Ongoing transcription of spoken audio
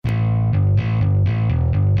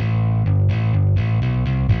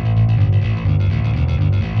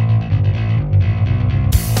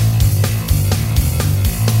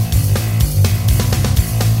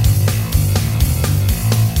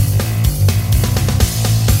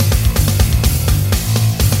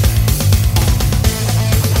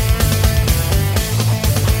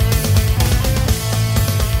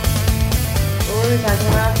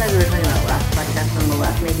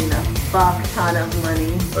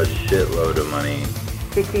a shitload of money.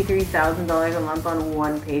 $63,000 a month on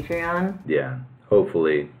one Patreon. Yeah,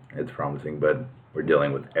 hopefully it's promising, but we're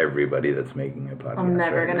dealing with everybody that's making a podcast. I'm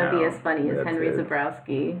never right gonna now. be as funny as That's Henry it.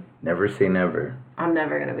 Zabrowski. Never say never. I'm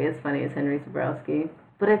never gonna be as funny as Henry Zabrowski.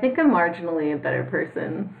 But I think I'm marginally a better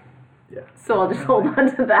person. Yeah. So I'll just hold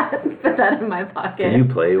on to that, put that in my pocket. Can you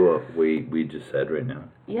play what we just said right now?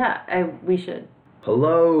 Yeah, we should.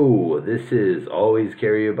 Hello, this is Always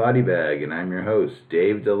Carry a Body Bag, and I'm your host,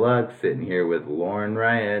 Dave Deluxe, sitting here with Lauren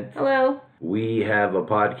Riot. Hello. We have a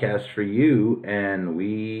podcast for you, and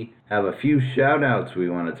we have a few shout-outs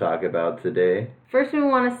we want to talk about today. First, we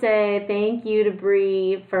want to say thank you to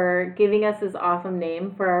Bree for giving us this awesome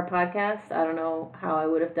name for our podcast. I don't know how I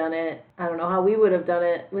would have done it. I don't know how we would have done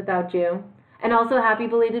it without you. And also, happy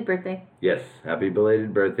belated birthday. Yes, happy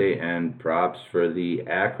belated birthday, and props for the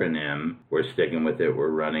acronym. We're sticking with it.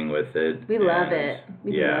 We're running with it. We love it.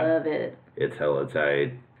 We love it. It's hella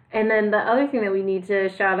tight. And then the other thing that we need to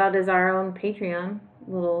shout out is our own Patreon.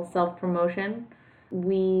 Little self-promotion.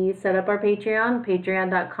 We set up our Patreon,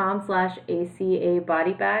 patreon.com/ACA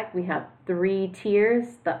Bodybag. We have 3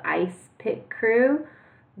 tiers: the Ice Pick Crew,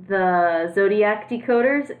 the Zodiac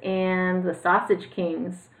Decoders, and the Sausage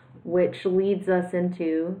Kings, which leads us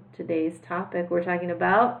into today's topic. We're talking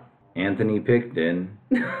about Anthony Picton.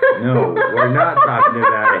 No, we're not talking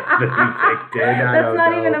about Anthony Picton. That's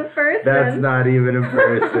not even a person. That's not even a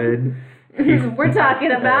person. We're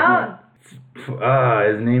talking about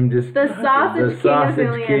his name just... the Sausage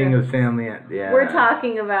King of San Leandro. Yeah. We're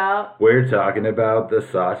talking about the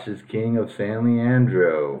Sausage King of San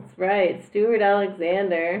Leandro. That's right, Stuart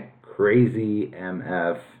Alexander. Crazy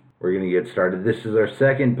MF. We're going to get started. This is our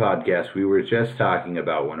second podcast. We were just talking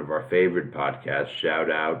about one of our favorite podcasts,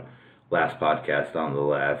 shout out, Last Podcast on the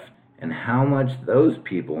Left, and how much those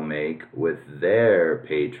people make with their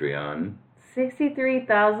Patreon.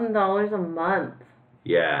 $63,000 a month.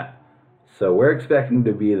 Yeah. So we're expecting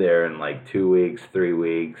to be there in like 2 weeks, 3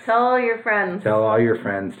 weeks. Tell all your friends. Tell all your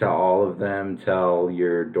friends. Tell all of them. Tell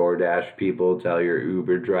your DoorDash people. Tell your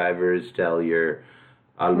Uber drivers. Tell your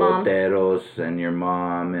aloteros and your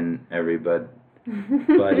mom and everybody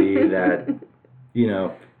that,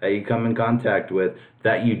 that you come in contact with,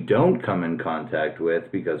 that you don't come in contact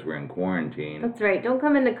with because we're in quarantine. That's right. Don't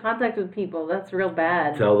come into contact with people. That's real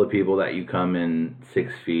bad. Tell the people that you come in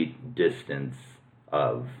 6 feet distance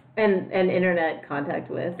of. And internet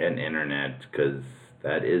contact with. And internet, because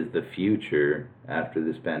that is the future after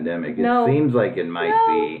this pandemic. No. It seems like it might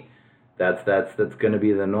be. That's going to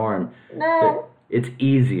be the norm. No. It's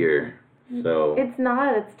easier, so... It's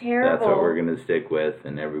not. It's terrible. That's what we're going to stick with,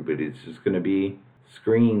 and everybody's just going to be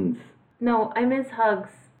screens. No, I miss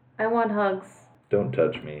hugs. I want hugs. Don't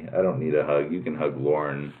touch me. I don't need a hug. You can hug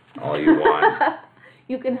Lauren all you want.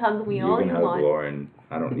 You can hug me all you want. You can hug Lauren.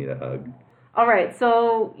 I don't need a hug. All right,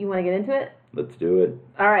 so you want to get into it? Let's do it.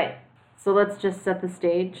 All right, so let's just set the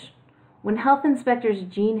stage. When health inspectors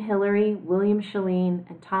Jean Hillary, William Chalene,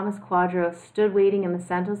 and Thomas Quadros stood waiting in the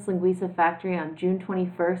Santos Linguiça factory on June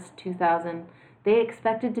 21st, 2000, they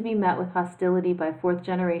expected to be met with hostility by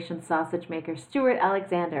fourth-generation sausage maker Stuart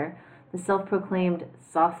Alexander, the self-proclaimed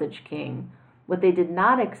Sausage King. What they did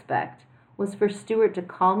not expect was for Stuart to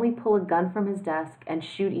calmly pull a gun from his desk and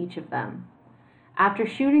shoot each of them. After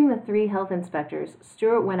shooting the 3 health inspectors,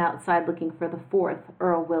 Stuart went outside looking for the 4th,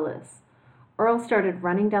 Earl Willis. Earl started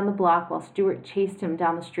running down the block while Stuart chased him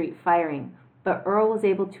down the street firing, but Earl was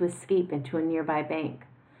able to escape into a nearby bank.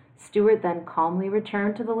 Stuart then calmly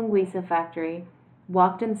returned to the Linguiça factory,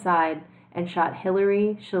 walked inside, and shot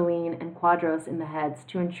Hillary, Chalene, and Quadros in the heads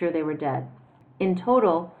to ensure they were dead. In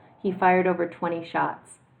total, he fired over 20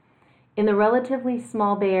 shots. In the relatively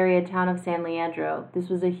small Bay Area town of San Leandro, this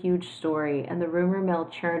was a huge story, and the rumor mill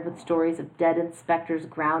churned with stories of dead inspectors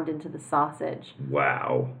ground into the sausage.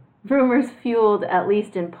 Wow. Rumors fueled, at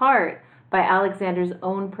least in part, by Alexander's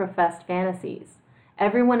own professed fantasies.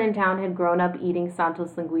 Everyone in town had grown up eating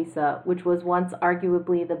Santos Linguiça, which was once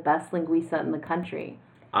arguably the best linguiça in the country.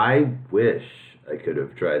 I wish I could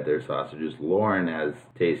have tried their sausages. Lauren has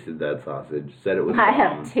tasted that sausage, said it was bomb. I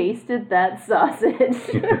have tasted that sausage.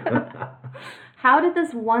 How did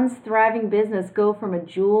this once thriving business go from a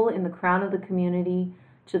jewel in the crown of the community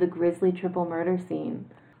to the grisly triple murder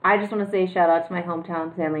scene? I just want to say shout out to my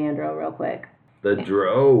hometown, San Leandro, real quick. The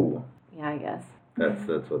Dro. Yeah, I guess.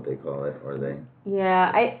 That's what they call it, or they...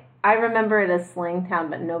 Yeah, I remember it as slang town,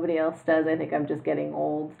 but nobody else does. I think I'm just getting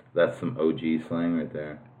old. That's some OG slang right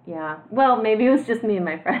there. Yeah. Well, maybe it was just me and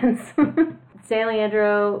my friends. San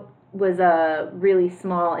Leandro was a really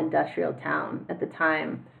small industrial town at the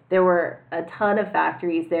time. There were a ton of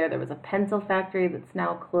factories there. There was a pencil factory that's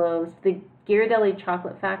now closed. The Ghirardelli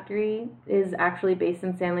chocolate factory is actually based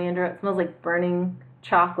in San Leandro. It smells like burning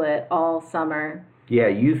chocolate all summer. Yeah,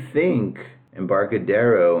 you think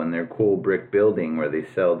Embarcadero and their cool brick building where they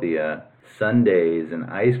sell the sundaes and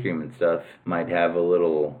ice cream and stuff might have a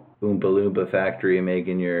little Oompa Loompa factory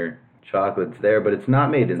making your chocolates there, but it's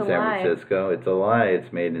not made in San Francisco. It's a lie.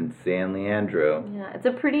 It's made in San Leandro. Yeah, it's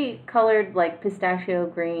a pretty colored, like pistachio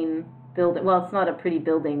green building. Well, it's not a pretty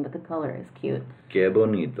building, but the color is cute. Que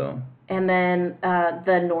bonito. And then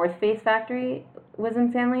the North Face factory was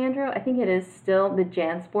in San Leandro. I think it is still. The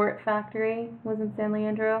JanSport factory was in San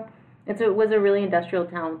Leandro. It was a really industrial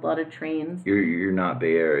town with a lot of trains. You're not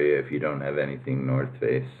Bay Area if you don't have anything North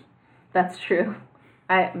Face. That's true.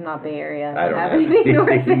 I'm not Bay Area. I don't have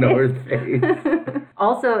anything North Face.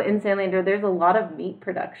 Also in San Leandro, there's a lot of meat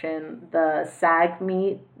production. The SAG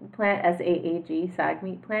meat plant, SAAG, SAG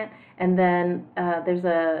meat plant, and then there's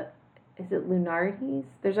is it Lunardi's?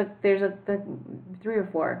 There's a 3 or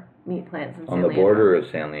 4 meat plants in San Leandro. On the border of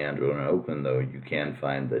San Leandro and Oakland, though, you can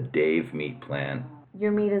find the Dave meat plant.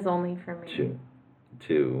 Your meat is only for me.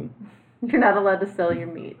 Two. You're not allowed to sell your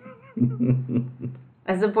meat.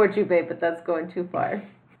 I support you, babe, but that's going too far.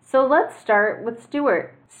 So let's start with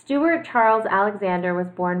Stuart. Stuart Charles Alexander was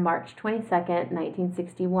born March 22nd,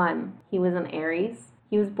 1961. He was an Aries.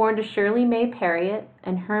 He was born to Shirley May Perriott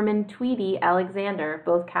and Herman Tweedy Alexander,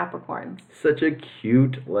 both Capricorns. Such a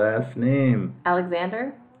cute last name.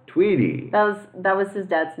 Alexander? Tweedy. That was his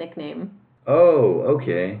dad's nickname. Oh,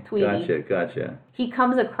 okay. Tweedy. Gotcha. He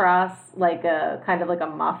comes across like a kind of like a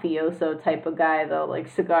mafioso type of guy, though, like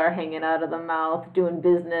cigar hanging out of the mouth, doing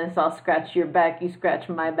business. I'll scratch your back, you scratch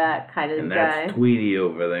my back kind of guy. And that's Tweedy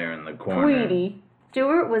over there in the corner. Tweedy.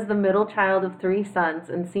 Stuart was the middle child of 3 sons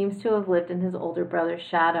and seems to have lived in his older brother's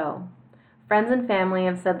shadow. Friends and family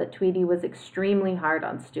have said that Tweedy was extremely hard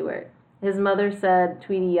on Stuart. His mother said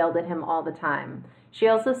Tweedy yelled at him all the time. She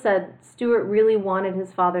also said Stuart really wanted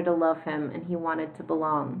his father to love him and he wanted to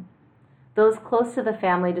belong. Those close to the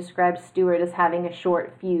family described Stuart as having a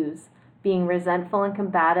short fuse, being resentful and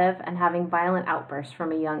combative, and having violent outbursts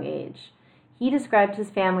from a young age. He described his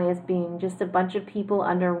family as being just a bunch of people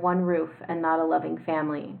under one roof and not a loving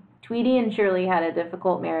family. Tweedy and Shirley had a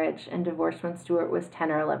difficult marriage and divorced when Stuart was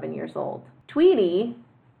 10 or 11 years old. Tweedy,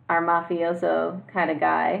 our mafioso kind of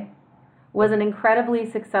guy, was an incredibly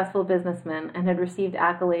successful businessman and had received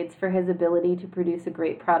accolades for his ability to produce a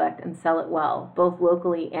great product and sell it well, both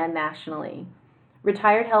locally and nationally.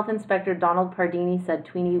 Retired Health Inspector Donald Pardini said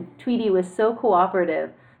Tweedy was so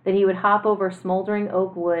cooperative that he would hop over smoldering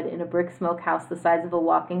oak wood in a brick smokehouse the size of a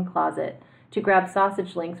walk-in closet to grab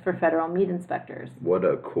sausage links for federal meat inspectors. What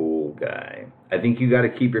a cool guy. I think you got to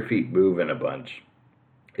keep your feet moving a bunch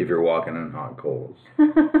if you're walking on hot coals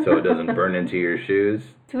so it doesn't burn into your shoes.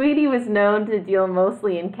 Tweedy was known to deal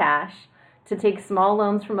mostly in cash, to take small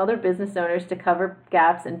loans from other business owners to cover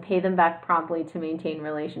gaps and pay them back promptly to maintain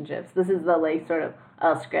relationships. This is the like sort of,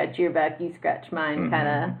 I'll scratch your back, you scratch mine kind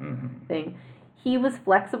of thing. He was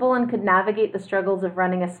flexible and could navigate the struggles of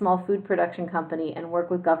running a small food production company and work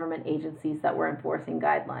with government agencies that were enforcing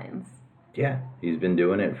guidelines. Yeah, he's been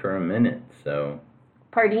doing it for a minute, so...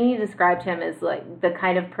 Pardini described him as like the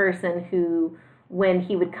kind of person who, when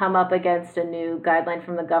he would come up against a new guideline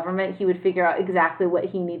from the government, he would figure out exactly what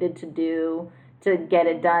he needed to do to get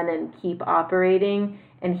it done and keep operating.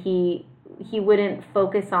 And he wouldn't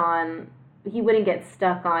he wouldn't get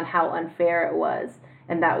stuck on how unfair it was.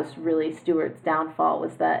 And that was really Stuart's downfall,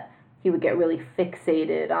 was that he would get really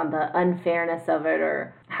fixated on the unfairness of it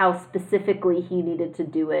or how specifically he needed to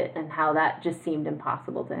do it and how that just seemed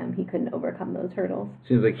impossible to him. He couldn't overcome those hurdles.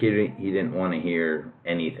 Seems like he didn't want to hear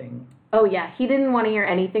anything. Oh yeah, he didn't want to hear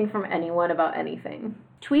anything from anyone about anything.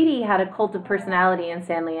 Tweedy had a cult of personality in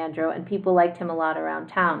San Leandro and people liked him a lot around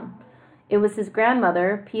town. It was his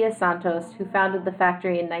grandmother, Pia Santos, who founded the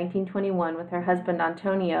factory in 1921 with her husband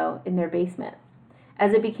Antonio in their basement.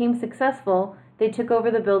 As it became successful, they took over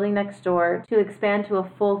the building next door to expand to a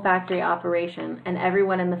full factory operation, and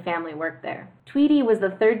everyone in the family worked there. Tweedy was the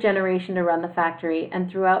 3rd generation to run the factory, and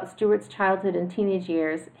throughout Stuart's childhood and teenage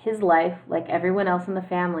years, his life, like everyone else in the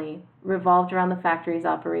family, revolved around the factory's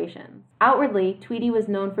operations. Outwardly, Tweedy was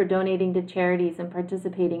known for donating to charities and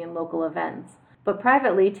participating in local events, but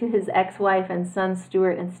privately, to his ex-wife and sons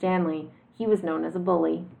Stuart and Stanley, he was known as a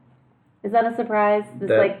bully. Is that a surprise?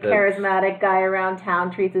 This charismatic guy around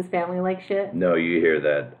town treats his family like shit? No, you hear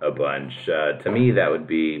that a bunch. To me, that would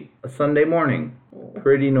be a Sunday morning.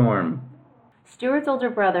 Pretty norm. Stuart's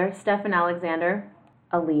older brother, Stephen Alexander,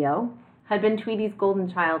 a Leo, had been Tweedy's golden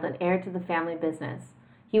child and heir to the family business.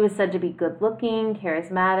 He was said to be good-looking,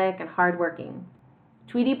 charismatic, and hardworking.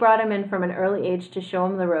 Tweedy brought him in from an early age to show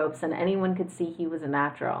him the ropes, and anyone could see he was a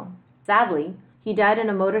natural. Sadly, he died in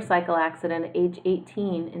a motorcycle accident at age 18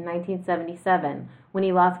 in 1977 when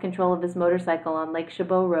he lost control of his motorcycle on Lake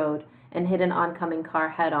Chabot Road and hit an oncoming car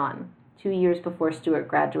head-on, 2 years before Stuart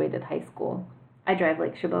graduated high school. I drive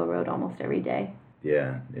Lake Chabot Road almost every day.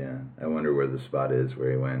 Yeah. I wonder where the spot is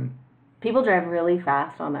where he went. People drive really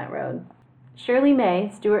fast on that road. Shirley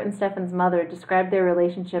May, Stuart and Stefan's mother, described their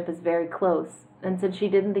relationship as very close and said she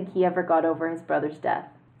didn't think he ever got over his brother's death.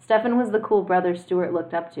 Stefan was the cool brother Stuart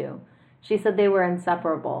looked up to. She said they were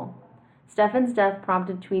inseparable. Stefan's death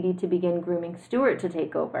prompted Tweedy to begin grooming Stuart to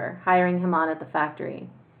take over, hiring him on at the factory.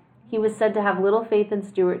 He was said to have little faith in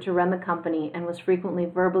Stuart to run the company and was frequently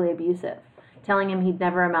verbally abusive, telling him he'd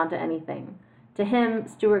never amount to anything. To him,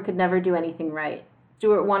 Stuart could never do anything right.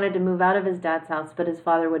 Stuart wanted to move out of his dad's house, but his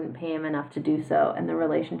father wouldn't pay him enough to do so, and the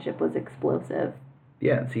relationship was explosive.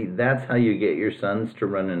 Yeah, see, that's how you get your sons to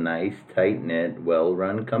run a nice, tight-knit,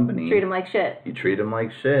 well-run company. Treat them like shit. You treat them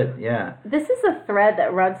like shit, yeah. This is a thread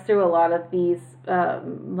that runs through a lot of these,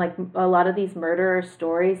 murderer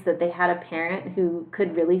stories, that they had a parent who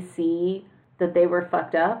could really see that they were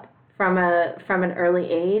fucked up from an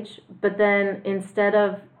early age, but then instead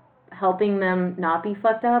of helping them not be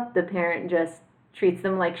fucked up, the parent just treats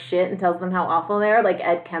them like shit and tells them how awful they are, like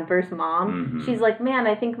Ed Kemper's mom. Mm-hmm. She's like, man,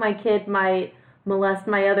 I think my kid might molest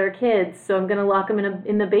my other kids, so I'm gonna lock him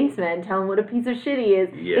in the basement and tell him what a piece of shit he is.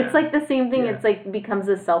 Yeah. It's like the same thing. Yeah. It's like becomes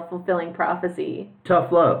a self-fulfilling prophecy.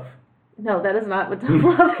 Tough love. No, that is not what tough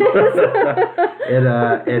love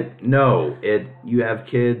is. You have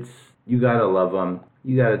kids, you gotta love them,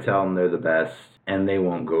 you gotta tell them they're the best, and they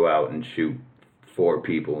won't go out and shoot 4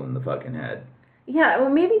 people in the fucking head. Yeah, well,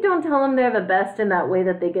 maybe don't tell them they're the best in that way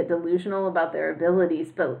that they get delusional about their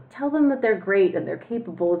abilities, but tell them that they're great and they're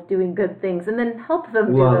capable of doing good things, and then help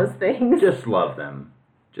them do those things. Just love them.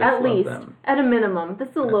 At least, at a minimum. This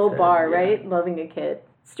is a low bar, right? Loving a kid.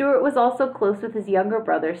 Stuart was also close with his younger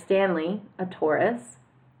brother, Stanley, a Taurus,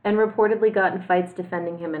 and reportedly got in fights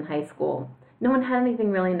defending him in high school. No one had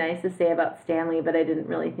anything really nice to say about Stanley, but I didn't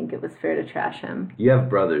really think it was fair to trash him. You have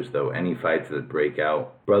brothers, though. Any fights that break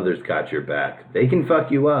out, brothers got your back. They can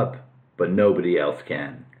fuck you up, but nobody else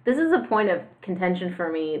can. This is a point of contention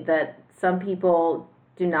for me, that some people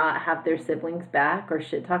do not have their siblings back or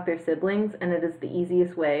shit talk their siblings, and it is the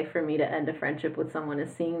easiest way for me to end a friendship with someone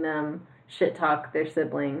is seeing them shit talk their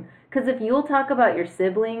sibling. Because if you'll talk about your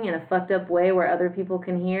sibling in a fucked up way where other people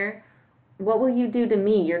can hear, what will you do to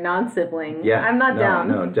me, your non-sibling? Yeah, I'm not down.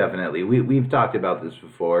 No, definitely. We've talked about this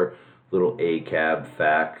before. Little ACAB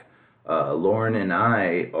fact. Lauren and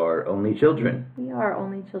I are only children. We are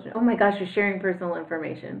only children. Oh my gosh, you're sharing personal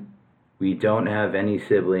information. We don't have any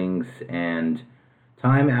siblings, and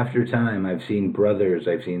time after time I've seen brothers,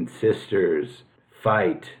 I've seen sisters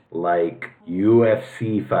fight like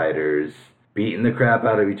UFC fighters, beating the crap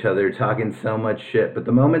out of each other, talking so much shit. But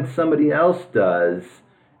the moment somebody else does,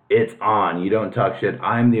 it's on. You don't talk shit.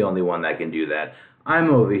 I'm the only one that can do that.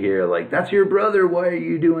 I'm over here like, that's your brother. Why are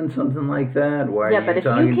you doing something like that? Why are you talking to him like that?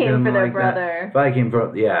 Yeah, but if you came for their brother. If I came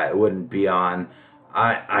from, it wouldn't be on.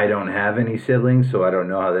 I don't have any siblings, so I don't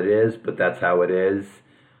know how that is, but that's how it is.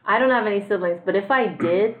 I don't have any siblings, but if I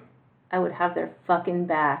did, I would have their fucking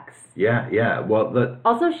backs. Yeah. Well,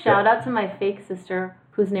 also, shout out to my fake sister,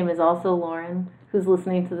 whose name is also Lauren, who's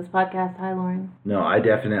listening to this podcast. Hi, Lauren. No, I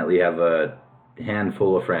definitely have a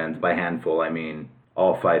handful of friends. By handful, I mean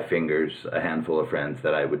all 5 fingers, a handful of friends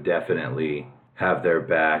that I would definitely have their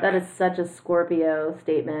back. That is such a Scorpio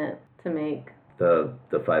statement to make. The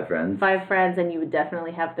 5 friends? 5 friends, and you would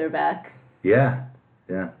definitely have their back. Yeah.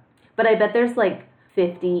 But I bet there's like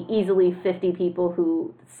easily 50 people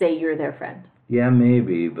who say you're their friend. Yeah,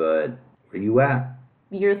 maybe, but where you at?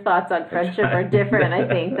 Your thoughts on friendship are different, I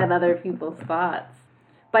think, than other people's thoughts.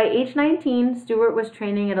 By age 19, Stuart was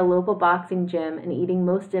training at a local boxing gym and eating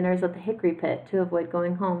most dinners at the Hickory Pit to avoid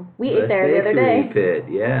going home. We ate there the other day. Hickory Pit,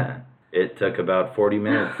 yeah. It took about 40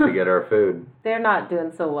 minutes to get our food. They're not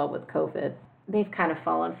doing so well with COVID. They've kind of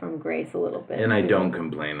fallen from grace a little bit. And I don't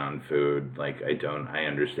complain on food. I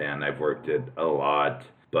understand. I've worked it a lot,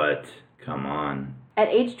 but come on. At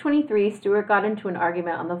age 23, Stuart got into an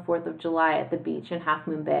argument on the 4th of July at the beach in Half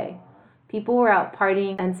Moon Bay. People were out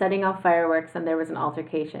partying and setting off fireworks, and there was an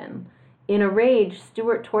altercation. In a rage,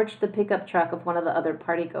 Stuart torched the pickup truck of one of the other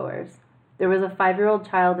partygoers. There was a 5-year-old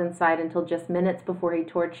child inside until just minutes before he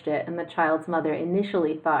torched it, and the child's mother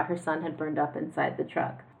initially thought her son had burned up inside the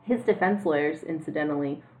truck. His defense lawyers,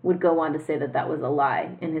 incidentally, would go on to say that was a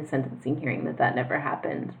lie in his sentencing hearing, that never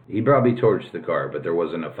happened. He probably torched the car, but there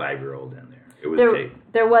wasn't a 5-year-old in there. It was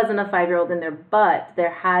there wasn't a 5-year-old in there, but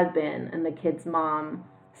there had been, and the kid's mom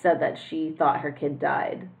said that she thought her kid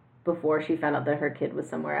died before she found out that her kid was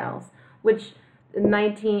somewhere else, which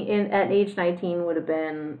at age 19 would have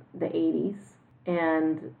been the 80s,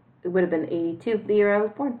 and it would have been 82, the year I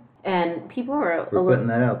was born. And people were putting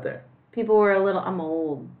that out there. People were I'm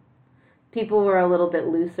old. People were a little bit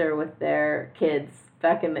looser with their kids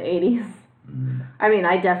back in the 80s. I mean,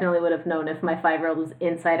 I definitely would have known if my 5-year-old was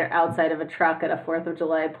inside or outside of a truck at a 4th of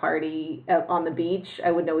July party on the beach.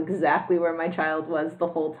 I would know exactly where my child was the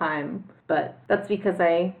whole time. But that's because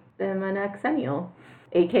I am an exennial,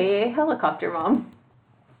 aka helicopter mom.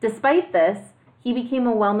 Despite this, he became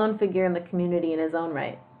a well-known figure in the community in his own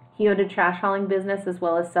right. He owned a trash hauling business as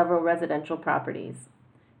well as several residential properties.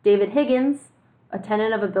 David Higgins, a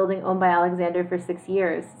tenant of a building owned by Alexander for 6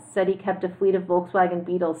 years, said he kept a fleet of Volkswagen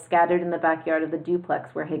Beetles scattered in the backyard of the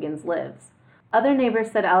duplex where Higgins lives. Other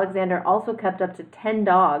neighbors said Alexander also kept up to 10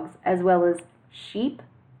 dogs, as well as sheep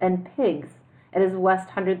and pigs, at his West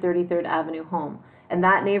 133rd Avenue home. And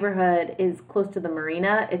that neighborhood is close to the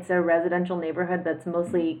marina. It's a residential neighborhood that's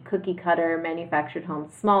mostly cookie-cutter manufactured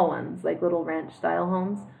homes, small ones, like little ranch-style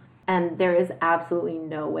homes. And there is absolutely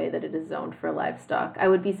no way that it is zoned for livestock. I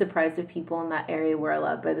would be surprised if people in that area were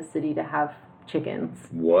allowed by the city to have chickens.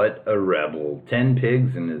 What a rebel. 10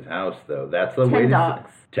 pigs in his house, though. That's the way to... 10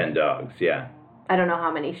 dogs. 10 dogs, yeah. I don't know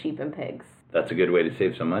how many sheep and pigs. That's a good way to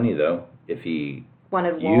save some money, though, if he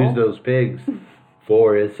used those pigs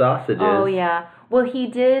for his sausages. Oh, yeah. Well, he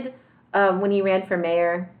did, when he ran for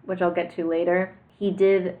mayor, which I'll get to later, he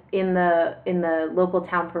did, in the local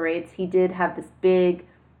town parades, he did have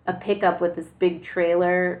a pickup with this big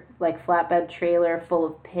trailer, like flatbed trailer full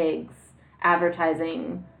of pigs,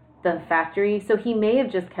 advertising the factory. So he may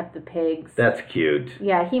have just kept the pigs. That's cute.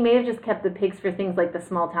 Yeah, he may have just kept the pigs for things like the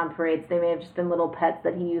small town parades. They may have just been little pets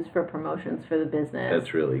that he used for promotions for the business.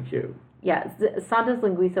 That's really cute. Yeah, Santos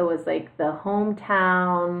Linguiça was like the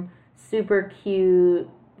hometown, super cute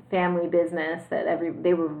family business that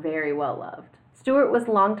they were very well loved. Stuart was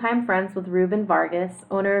longtime friends with Reuben Vargas,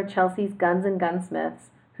 owner of Chelsea's Guns and Gunsmiths,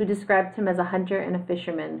 who described him as a hunter and a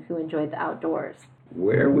fisherman who enjoyed the outdoors.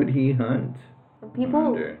 Where would he hunt?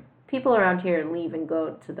 People around here leave and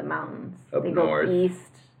go to the mountains. Up north.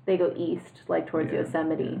 They go east, like towards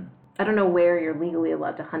Yosemite. Yeah. I don't know where you're legally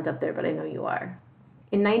allowed to hunt up there, but I know you are.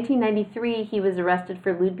 In 1993, he was arrested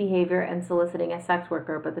for lewd behavior and soliciting a sex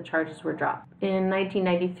worker, but the charges were dropped. In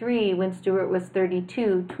 1993, when Stuart was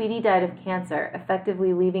 32, Tweety died of cancer,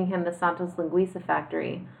 effectively leaving him the Santos Linguiça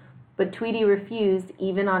factory. But Tweety refused,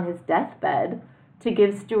 even on his deathbed, to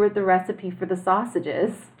give Stuart the recipe for the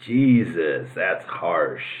sausages. Jesus, that's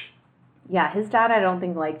harsh. Yeah, his dad, I don't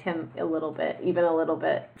think, liked him a little bit, even a little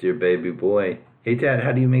bit. It's your baby boy. Hey, Dad,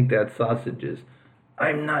 how do you make that sausages?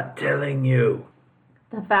 I'm not telling you.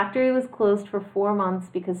 The factory was closed for 4 months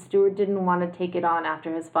because Stuart didn't want to take it on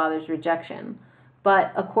after his father's rejection.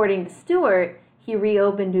 But according to Stuart, he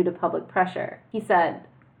reopened due to public pressure. He said,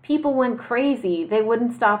 "People went crazy. They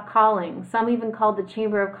wouldn't stop calling. Some even called the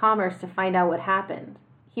Chamber of Commerce to find out what happened."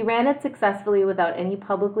 He ran it successfully without any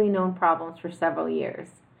publicly known problems for several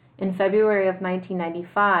years. In February of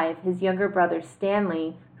 1995, his younger brother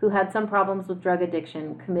Stanley, who had some problems with drug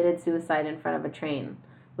addiction, committed suicide in front of a train,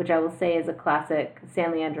 which I will say is a classic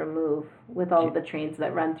San Leandro move. With all of the trains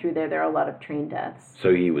that run through there are a lot of train deaths.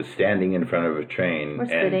 So he was standing in front of a train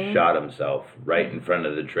and shot himself right in front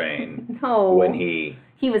of the train. No. When he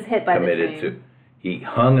was hit by the train. He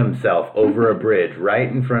hung himself over a bridge right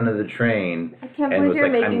in front of the train. I can't believe you're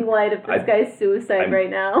making light of this guy's suicide right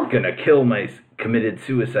now. Committed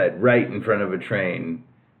suicide right in front of a train.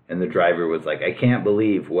 And the driver was like, I can't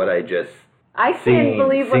believe what I just can't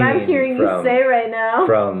believe what I'm hearing you say right now.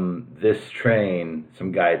 From this train,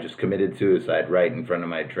 some guy just committed suicide right in front of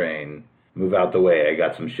my train. Move out the way, I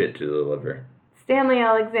got some shit to deliver. Stanley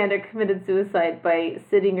Alexander committed suicide by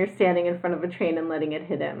sitting or standing in front of a train and letting it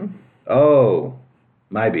hit him. Oh,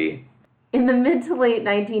 maybe. In the mid to late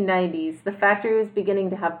 1990s, the factory was beginning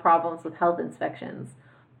to have problems with health inspections.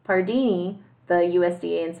 Pardini, the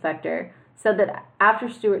USDA inspector, said that after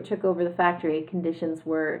Stuart took over the factory, conditions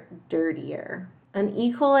were dirtier. An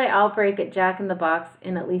E. coli outbreak at Jack in the Box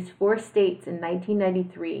in at least 4 states in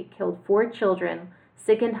 1993 killed 4 children,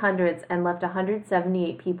 sickened hundreds, and left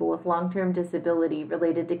 178 people with long-term disability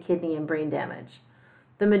related to kidney and brain damage.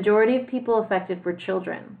 The majority of people affected were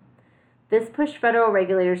children. This pushed federal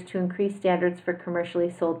regulators to increase standards for commercially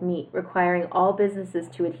sold meat, requiring all businesses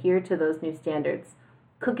to adhere to those new standards,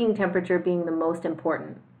 cooking temperature being the most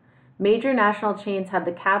important. Major national chains had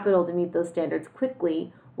the capital to meet those standards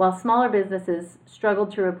quickly, while smaller businesses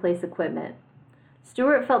struggled to replace equipment.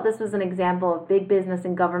 Stuart felt this was an example of big business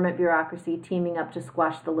and government bureaucracy teaming up to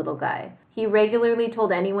squash the little guy. He regularly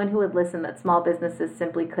told anyone who would listen that small businesses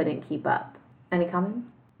simply couldn't keep up. Any comment?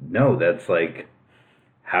 No, that's like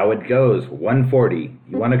how it goes. 140.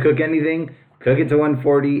 You want to cook anything? Cook it to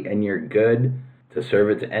 140 and you're good to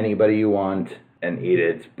serve it to anybody you want and eat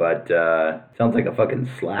it. But sounds like a fucking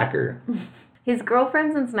slacker. His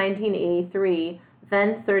girlfriend since 1983,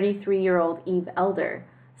 then 33-year-old Eve Elder,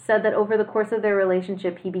 said that over the course of their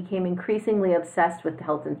relationship, he became increasingly obsessed with the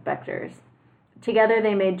health inspectors. Together,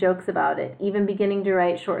 they made jokes about it, even beginning to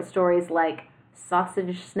write short stories like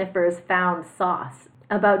Sausage Sniffers Found Sauce,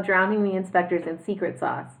 about drowning the inspectors in secret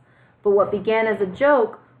sauce. But what began as a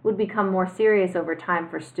joke would become more serious over time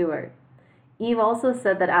for Stuart. Eve also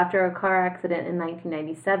said that after a car accident in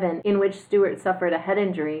 1997, in which Stuart suffered a head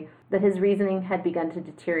injury, that his reasoning had begun to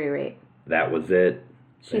deteriorate. That was it.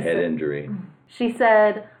 The head injury. She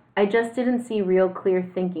said, I just didn't see real clear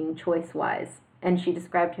thinking choice-wise, and she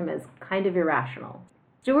described him as kind of irrational.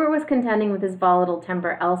 Stuart was contending with his volatile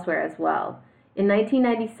temper elsewhere as well. In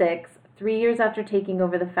 1996, 3 years after taking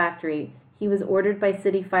over the factory, he was ordered by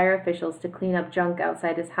city fire officials to clean up junk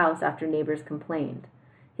outside his house after neighbors complained.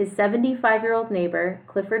 His 75-year-old neighbor,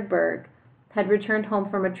 Clifford Berg, had returned home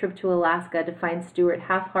from a trip to Alaska to find Stuart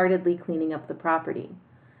half-heartedly cleaning up the property.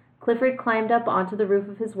 Clifford climbed up onto the roof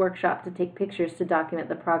of his workshop to take pictures to document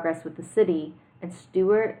the progress with the city, and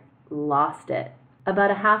Stuart lost it.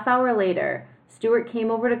 About a half hour later, Stuart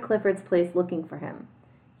came over to Clifford's place looking for him.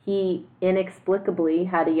 He inexplicably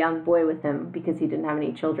had a young boy with him because he didn't have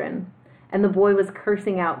any children, and the boy was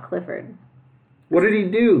cursing out Clifford. What did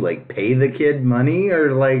he do? Like, pay the kid money?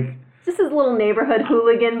 Or, like... Just his little neighborhood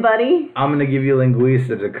hooligan buddy. I'm gonna give you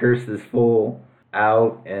linguista to curse this fool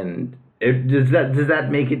out, and... Does that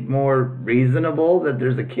make it more reasonable that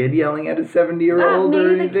there's a kid yelling at a 70-year-old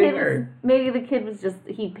or anything? Maybe the kid was just...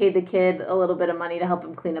 He paid the kid a little bit of money to help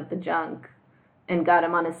him clean up the junk and got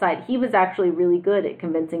him on his side. He was actually really good at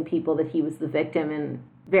convincing people that he was the victim in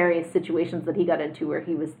various situations that he got into where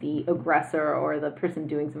he was the aggressor or the person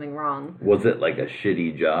doing something wrong. Was it like a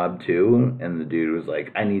shitty job too? And the dude was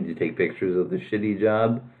like, I need to take pictures of the shitty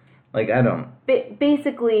job? Like, I don't...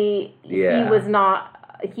 Basically, yeah.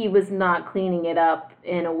 He was not cleaning it up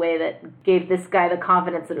in a way that gave this guy the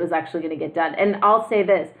confidence that it was actually going to get done. And I'll say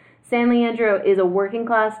this, San Leandro is a working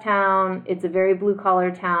class town. It's a very blue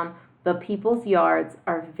collar town, but people's yards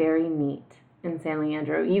are very neat in San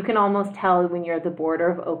Leandro. You can almost tell when you're at the border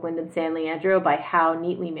of Oakland and San Leandro by how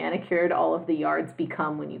neatly manicured all of the yards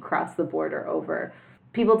become when you cross the border over.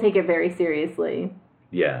 People take it very seriously.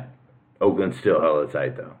 Yeah. Oakland's still hella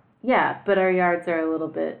tight, though. Yeah, but our yards are a little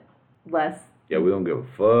bit less. Yeah, we don't give a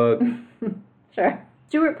fuck. Sure.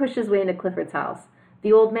 Stuart pushed his way into Clifford's house.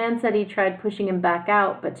 The old man said he tried pushing him back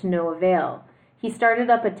out, but to no avail. He started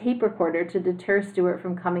up a tape recorder to deter Stuart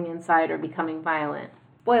from coming inside or becoming violent.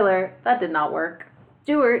 Spoiler, that did not work.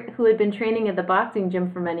 Stuart, who had been training at the boxing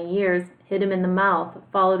gym for many years, hit him in the mouth,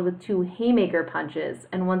 followed with 2 haymaker punches,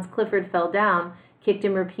 and once Clifford fell down, kicked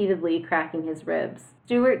him repeatedly, cracking his ribs.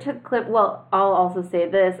 Stuart took Well, I'll also say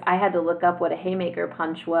this, I had to look up what a haymaker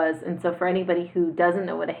punch was, and so for anybody who doesn't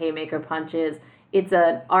know what a haymaker punch is, it's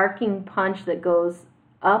an arcing punch that goes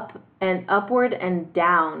up and upward and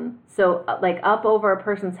down. So like up over a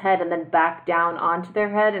person's head and then back down onto their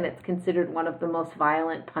head, and it's considered one of the most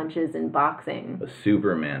violent punches in boxing. A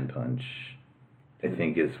Superman punch, I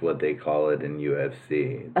think is what they call it in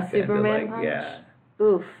UFC. It's a Superman punch? Yeah.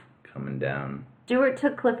 Oof. Coming down. Stuart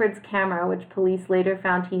took Clifford's camera, which police later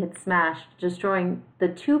found he had smashed, destroying the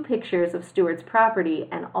 2 pictures of Stuart's property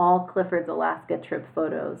and all Clifford's Alaska trip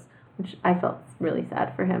photos, which I felt really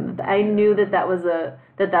sad for him. I knew that was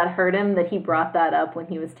that hurt him, that he brought that up when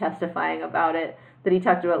he was testifying about it, that he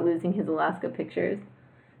talked about losing his Alaska pictures.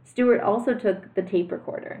 Stuart also took the tape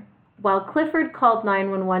recorder. While Clifford called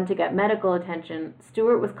 911 to get medical attention,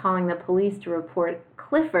 Stuart was calling the police to report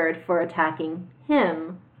Clifford for attacking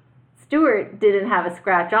him. Stuart didn't have a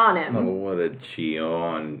scratch on him. Oh, what a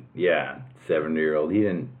chillon. Yeah, 70-year-old. He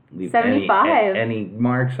didn't leave 75. any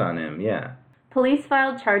marks on him, yeah. Police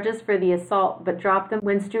filed charges for the assault, but dropped them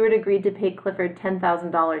when Stuart agreed to pay Clifford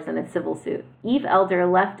 $10,000 in a civil suit. Eve Elder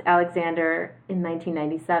left Alexander in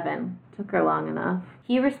 1997. Took her long enough.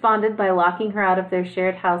 He responded by locking her out of their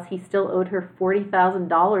shared house he still owed her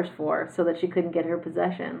 $40,000 for, so that she couldn't get her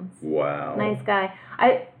possessions. Wow. Nice guy.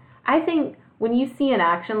 I think when you see an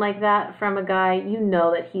action like that from a guy, you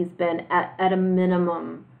know that he's been at a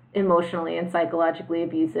minimum emotionally and psychologically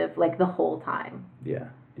abusive, like the whole time. Yeah.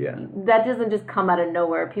 Yeah. That doesn't just come out of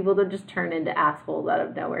nowhere. People don't just turn into assholes out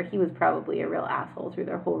of nowhere. He was probably a real asshole through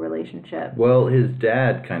their whole relationship. Well, his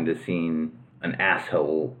dad kind of seen an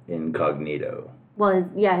asshole incognito. Well,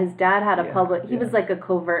 his dad had a public... He was like a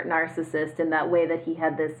covert narcissist in that way that he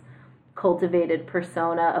had this cultivated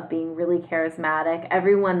persona of being really charismatic.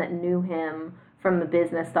 Everyone that knew him from the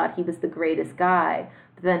business thought he was the greatest guy.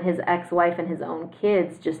 But then his ex-wife and his own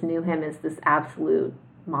kids just knew him as this absolute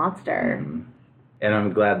monster. Mm-hmm. And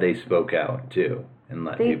I'm glad they spoke out, too, and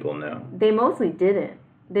let people know. They mostly didn't.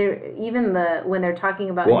 When they're talking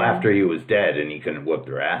about him, after he was dead and he couldn't whoop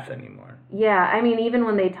their ass anymore. Yeah, I mean, even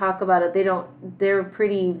when they talk about it, they're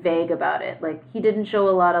pretty vague about it. Like, he didn't show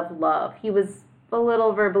a lot of love. He was a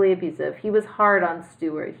little verbally abusive. He was hard on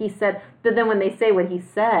Stuart. He said, but then when they say what he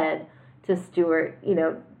said to Stuart,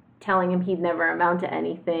 telling him he'd never amount to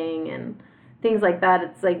anything and things like that,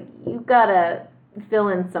 it's like, you gotta fill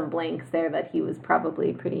in some blanks there that he was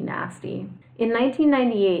probably pretty nasty. In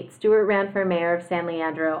 1998, Stuart ran for mayor of San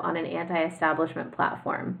Leandro on an anti-establishment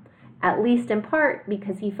platform, at least in part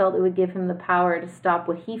because he felt it would give him the power to stop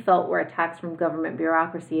what he felt were attacks from government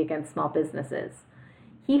bureaucracy against small businesses.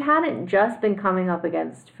 He hadn't just been coming up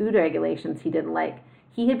against food regulations he didn't like.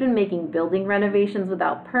 He had been making building renovations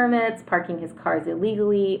without permits, parking his cars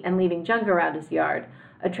illegally, and leaving junk around his yard,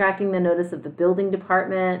 attracting the notice of the building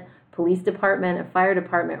department, police department, and fire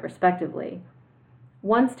department, respectively.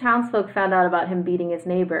 Once townsfolk found out about him beating his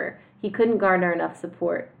neighbor, he couldn't garner enough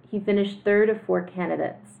support. He finished third of 4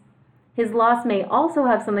 candidates. His loss may also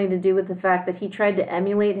have something to do with the fact that he tried to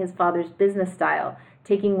emulate his father's business style,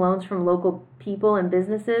 taking loans from local people and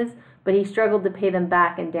businesses, but he struggled to pay them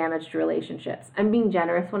back and damaged relationships. I'm being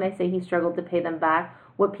generous when I say he struggled to pay them back.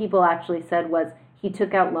 What people actually said was he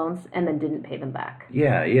took out loans and then didn't pay them back.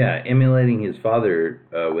 Yeah. Emulating his father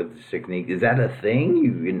with this technique. Is that a thing?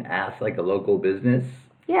 You can ask like a local business?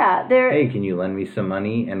 Yeah. Hey, can you lend me some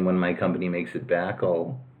money? And when my company makes it back,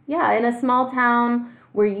 I'll... Yeah, in a small town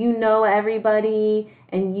where you know everybody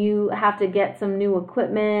and you have to get some new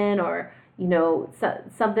equipment or...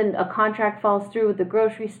 something, a contract falls through with the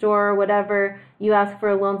grocery store or whatever, you ask for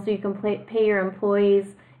a loan so you can pay your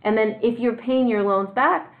employees. And then if you're paying your loans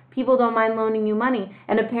back, people don't mind loaning you money.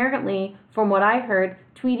 And apparently, from what I heard,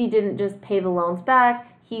 Tweety didn't just pay the loans back.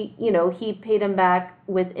 He paid them back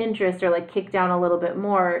with interest or like kicked down a little bit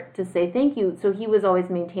more to say thank you. So he was always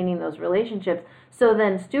maintaining those relationships. So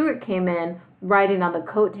then Stuart came in riding on the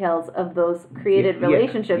coattails of those created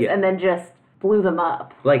relationships and then just blew them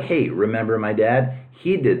up. Like, hey, remember my dad?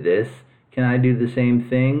 He did this. Can I do the same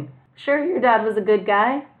thing? Sure, your dad was a good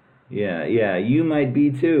guy. Yeah, you might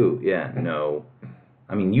be too. Yeah, no.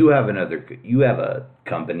 I mean, you have a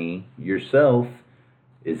company yourself.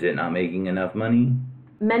 Is it not making enough money?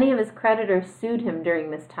 Many of his creditors sued him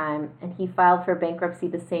during this time, and he filed for bankruptcy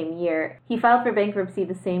the same year.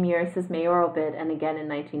 As his mayoral bid and again in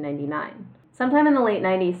 1999. Sometime in the late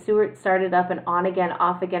 90s, Stuart started up an on-again,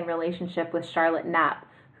 off-again relationship with Charlotte Knapp,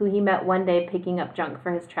 who he met one day picking up junk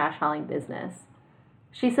for his trash hauling business.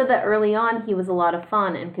 She said that early on he was a lot of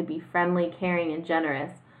fun and could be friendly, caring, and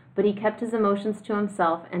generous, but he kept his emotions to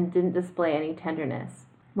himself and didn't display any tenderness.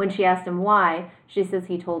 When she asked him why, she says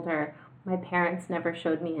he told her, "My parents never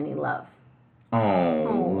showed me any love."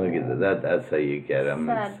 Oh, look at that. That's how you get them.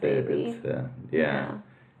 Sad baby. Yeah.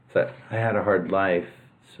 So I had a hard life.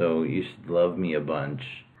 So you should love me a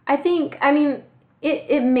bunch.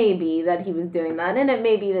 It may be that he was doing that, and it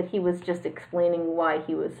may be that he was just explaining why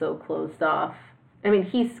he was so closed off. I mean,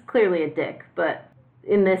 he's clearly a dick, but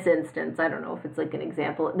in this instance, I don't know if it's like an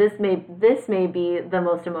example. This may be the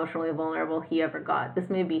most emotionally vulnerable he ever got. This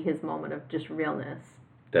may be his moment of just realness.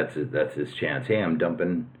 That's his chance. Hey, I'm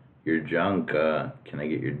dumping your junk. Can I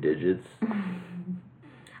get your digits?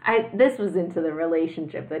 This was into the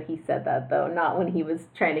relationship that he said that, though, not when he was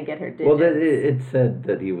trying to get her digits. Well, it said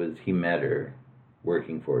that he met her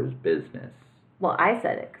working for his business. Well, I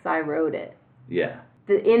said it because I wrote it. Yeah.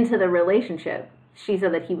 Into the relationship, she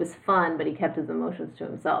said that he was fun, but he kept his emotions to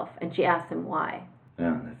himself, and she asked him why.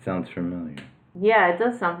 Yeah, that sounds familiar. Yeah, it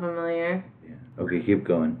does sound familiar. Yeah. Okay, keep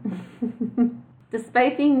going.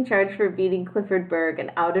 Despite being charged for beating Clifford Berg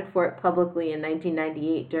and outed for it publicly in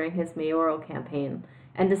 1998 during his mayoral campaign,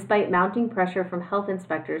 and despite mounting pressure from health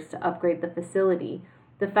inspectors to upgrade the facility,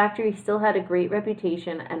 the factory still had a great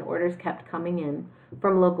reputation and orders kept coming in,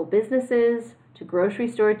 from local businesses to grocery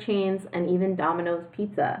store chains and even Domino's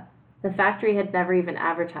Pizza. The factory had never even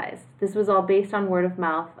advertised. This was all based on word of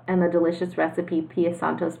mouth and the delicious recipe Pia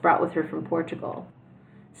Santos brought with her from Portugal.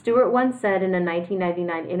 Stuart once said in a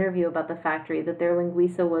 1999 interview about the factory that their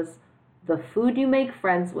linguiça was the food you make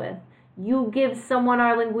friends with. You give someone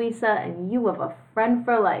our linguiça and you have a friend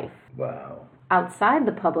for life. Wow. Outside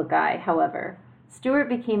the public eye, however, Stuart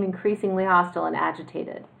became increasingly hostile and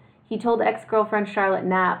agitated. He told ex-girlfriend Charlotte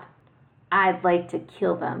Knapp, I'd like to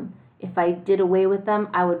kill them. If I did away with them,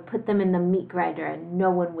 I would put them in the meat grinder and no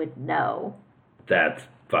one would know. That's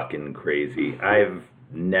fucking crazy. I've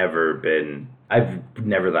never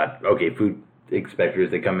thought, okay, food inspectors,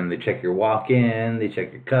 they come in, they check your walk-in, they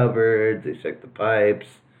check your cupboards, they check the pipes.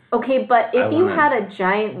 Okay, but if you had a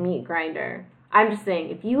giant meat grinder, I'm just saying,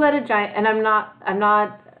 if you had a giant, and I'm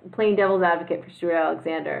not playing devil's advocate for Stuart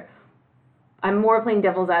Alexander, I'm more playing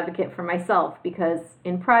devil's advocate for myself, because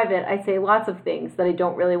in private, I say lots of things that I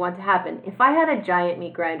don't really want to happen. If I had a giant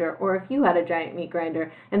meat grinder, or if you had a giant meat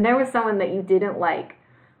grinder, and there was someone that you didn't like,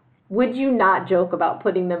 would you not joke about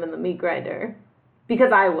putting them in the meat grinder?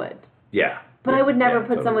 Because I would. Yeah. But I would never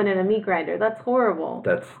put someone in a meat grinder. That's horrible.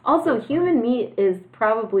 Also, human meat is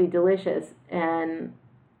probably delicious, and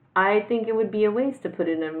I think it would be a waste to put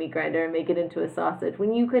it in a meat grinder and make it into a sausage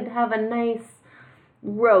when you could have a nice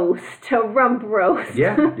roast, a rump roast.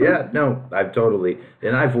 Yeah, no,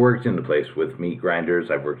 and I've worked in a place with meat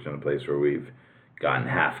grinders. I've worked in a place where we've gotten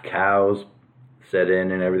half cows set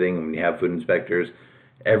in and everything. When you have food inspectors,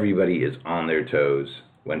 everybody is on their toes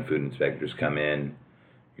when food inspectors come in.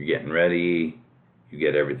 You're getting ready, you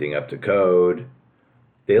get everything up to code.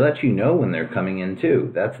 They let you know when they're coming in too.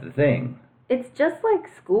 That's the thing. It's just like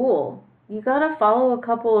school. You gotta follow a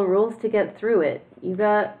couple of rules to get through it.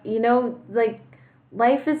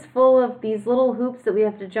 Life is full of these little hoops that we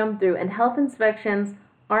have to jump through, and health inspections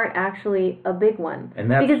aren't actually a big one.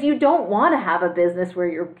 Because you don't want to have a business where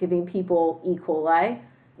you're giving people E. coli.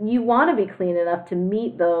 You want to be clean enough to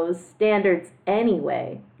meet those standards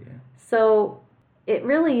anyway. Yeah. So it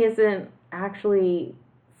really isn't actually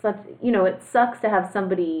such, it sucks to have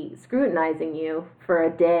somebody scrutinizing you for a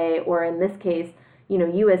day, or in this case,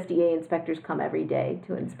 USDA inspectors come every day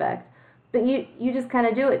to inspect. But you just kind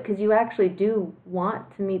of do it because you actually do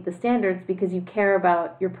want to meet the standards, because you care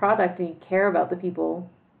about your product and you care about the people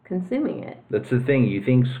consuming it. That's the thing. You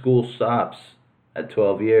think school stops at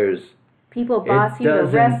 12 years. People boss you the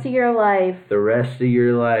rest of your life. The rest of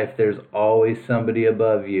your life, there's always somebody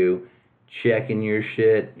above you checking your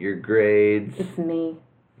shit, your grades. It's me.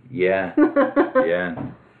 Yeah.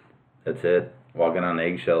 Yeah. That's it. Walking on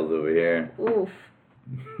eggshells over here. Oof.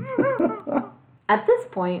 At this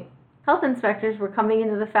point, health inspectors were coming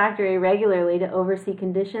into the factory regularly to oversee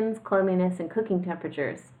conditions, cleanliness, and cooking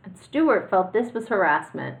temperatures. And Stuart felt this was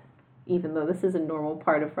harassment, even though this is a normal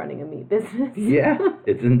part of running a meat business. Yeah,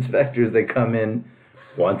 it's inspectors. They come in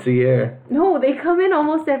once a year. No, they come in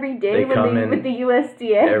almost every day with the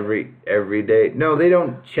USDA. Every day. No, they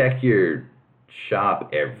don't check your shop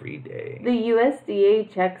every day. The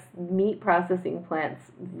USDA checks meat processing plants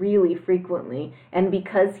really frequently, and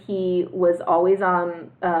because he was always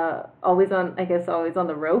on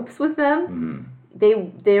the ropes with them,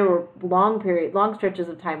 there were long stretches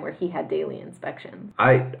of time where he had daily inspections.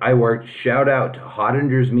 I worked, shout out to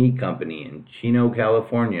Hottinger's Meat Company in Chino,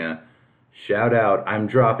 California. Shout out, I'm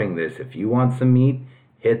dropping this. If you want some meat,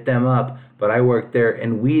 hit them up. But I worked there,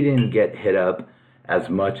 and we didn't get hit up as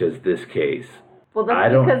much as this case. Well,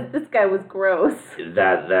 that's because this guy was gross.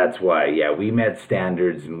 That's why, yeah, we met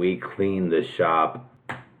standards and we cleaned the shop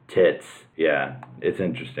tits. Yeah, it's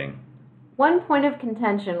interesting. One point of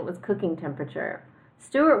contention was cooking temperature.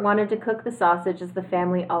 Stuart wanted to cook the sausage as the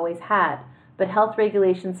family always had, but health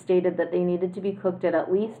regulations stated that they needed to be cooked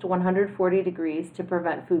at least 140 degrees to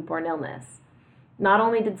prevent foodborne illness. Not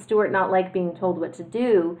only did Stuart not like being told what to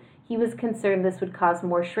do, he was concerned this would cause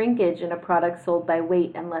more shrinkage in a product sold by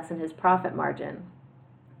weight and lessen his profit margin.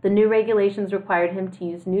 The new regulations required him to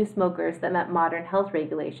use new smokers that met modern health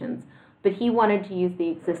regulations, but he wanted to use the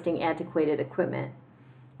existing antiquated equipment.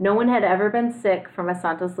 No one had ever been sick from a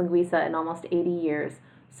Santos Linguiça in almost 80 years,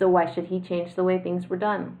 so why should he change the way things were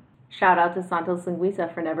done? Shout out to Santos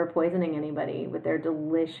Linguiça for never poisoning anybody with their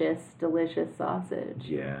delicious, delicious sausage.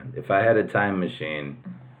 Yeah, if I had a time machine,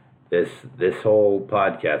 this whole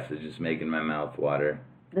podcast is just making my mouth water.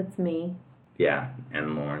 That's me. Yeah,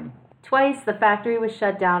 and Lauren. Twice the factory was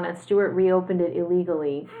shut down and Stuart reopened it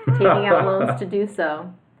illegally, taking out loans to do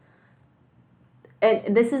so.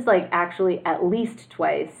 And this is actually at least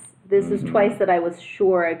twice. This is twice that I was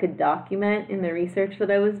sure I could document in the research that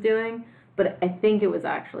I was doing. But I think it was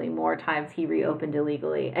actually more times he reopened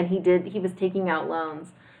illegally. And he was taking out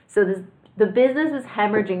loans. So the business is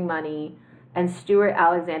hemorrhaging money, and Stuart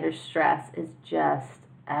Alexander's stress is just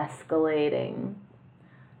escalating.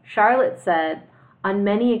 Charlotte said, on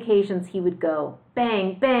many occasions he would go,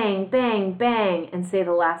 bang, bang, bang, bang, and say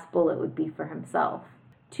the last bullet would be for himself.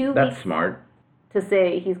 That's smart. To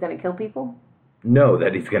say he's going to kill people? No,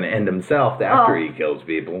 that he's going to end himself after he kills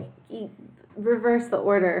people. Reverse the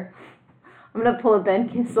order. I'm going to pull a Ben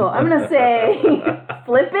Kissel. I'm going to say,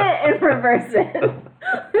 flip it and reverse it.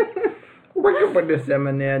 We're going to put this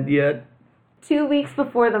yet. 2 weeks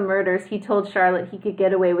before the murders, he told Charlotte he could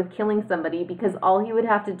get away with killing somebody because all he would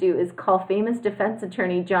have to do is call famous defense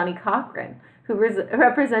attorney Johnny Cochran, who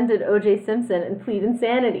represented O.J. Simpson, and plead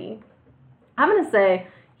insanity. I'm going to say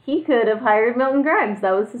he could have hired Milton Grimes.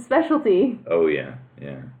 That was his specialty. Oh, yeah,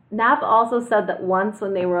 yeah. Knapp also said that once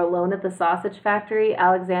when they were alone at the sausage factory,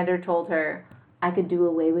 Alexander told her, I could do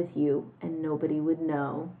away with you and nobody would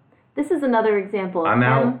know. This is another example of I'm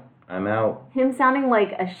out. Him sounding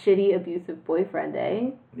like a shitty, abusive boyfriend,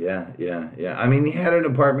 eh? Yeah. I mean, he had an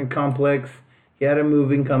apartment complex. He had a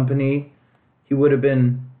moving company. He would have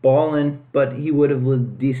been balling, but he would have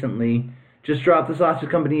lived decently. Just drop the sausage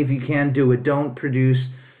company if you can do it. Don't produce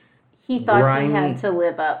He thought he had to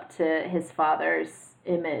live up to his father's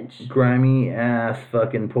image. Grimy ass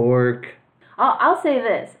fucking pork. I'll say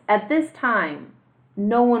this. At this time,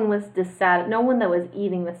 no one that was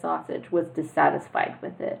eating the sausage was dissatisfied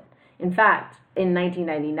with it. In fact, in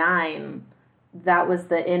 1999, that was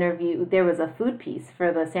the interview. There was a food piece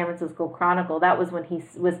for the San Francisco Chronicle. That was when he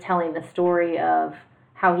was telling the story of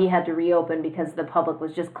how he had to reopen because the public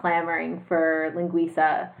was just clamoring for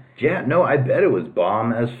linguiça. Yeah, no, I bet it was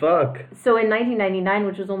bomb as fuck. So in 1999,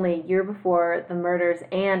 which was only a year before the murders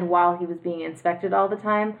and while he was being inspected all the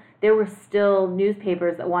time, there were still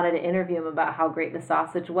newspapers that wanted to interview him about how great the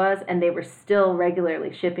sausage was, and they were still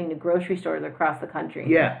regularly shipping to grocery stores across the country.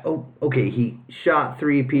 Yeah, oh, okay, he shot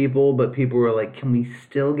 3 people, but people were like, can we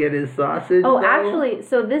still get his sausage? Oh, though? Actually,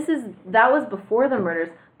 so that was before the murders.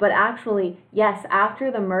 But actually, yes,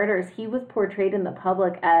 after the murders, he was portrayed in the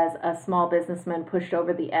public as a small businessman pushed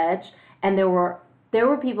over the edge. And there were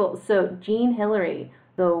people, so Jean Hillary,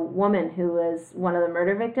 the woman who was one of the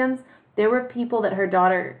murder victims, there were people that her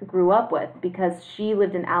daughter grew up with because she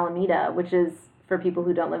lived in Alameda, which is, for people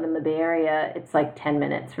who don't live in the Bay Area, it's like 10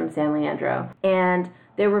 minutes from San Leandro. And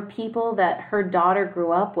there were people that her daughter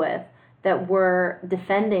grew up with that were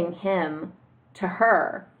defending him to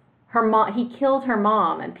her. Her mom, he killed her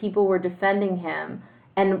mom, and people were defending him.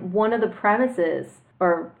 And one of the premises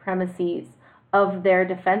of their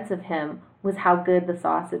defense of him was how good the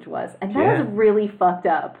sausage was. And that is really fucked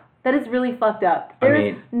up. That is really fucked up.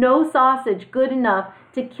 There's no sausage good enough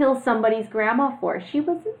to kill somebody's grandma for. She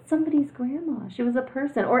wasn't somebody's grandma. She was a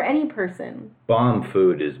person, or any person. Bomb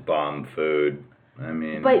food is bomb food. I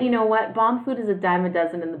mean... But you know what? Bomb food is a dime a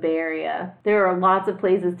dozen in the Bay Area. There are lots of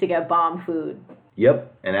places to get bomb food.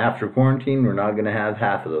 Yep, and after quarantine, we're not going to have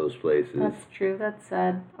half of those places. That's true, that's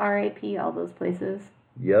sad. R.I.P. all those places.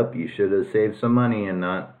 Yep, you should have saved some money and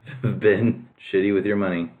not been shitty with your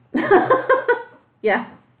money. Yeah.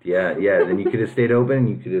 Yeah, then you could have stayed open, and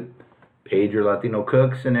you could have paid your Latino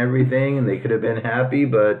cooks and everything, and they could have been happy,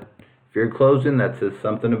 but if you're closing, that says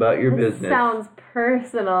something about your business. Sounds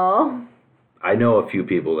personal. I know a few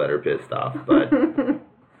people that are pissed off, but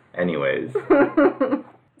anyways...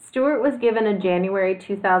 Stuart was given a January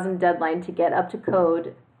 2000 deadline to get up to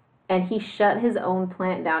code, and he shut his own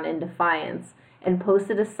plant down in defiance and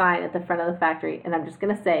posted a sign at the front of the factory. And I'm just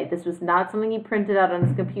going to say, this was not something he printed out on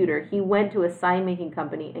his computer. He went to a sign-making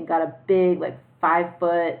company and got a big,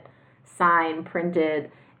 5-foot sign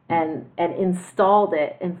printed and installed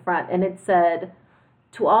it in front. And it said,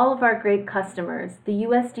 to all of our great customers, the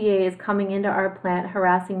USDA is coming into our plant,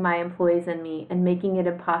 harassing my employees and me, and making it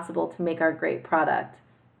impossible to make our great product.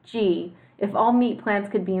 Gee, if all meat plants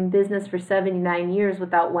could be in business for 79 years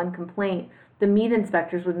without one complaint, the meat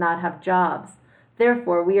inspectors would not have jobs.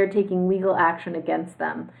 Therefore, we are taking legal action against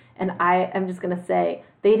them. And I am just going to say,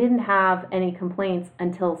 they didn't have any complaints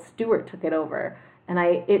until Stuart took it over. And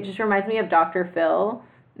it just reminds me of Dr. Phil.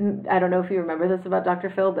 I don't know if you remember this about Dr.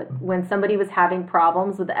 Phil, but when somebody was having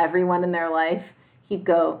problems with everyone in their life, he'd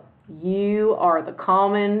go, you are the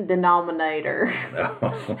common denominator.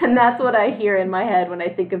 And that's what I hear in my head when I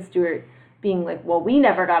think of Stuart being like, well, we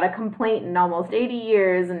never got a complaint in almost 80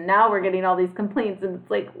 years, and now we're getting all these complaints. And it's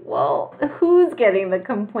like, well, who's getting the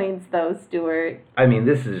complaints, though, Stuart? I mean,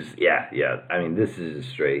 this is, I mean, this is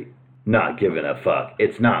straight not giving a fuck.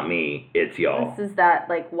 It's not me, it's y'all. This is that,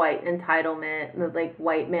 white entitlement, the,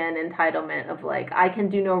 white man entitlement of, I can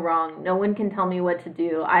do no wrong. No one can tell me what to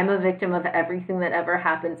do. I'm a victim of everything that ever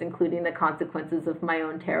happens, including the consequences of my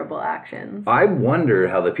own terrible actions. I wonder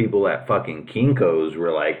how the people at fucking Kinko's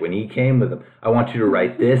were like, when he came with them, I want you to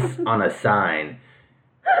write this on a sign,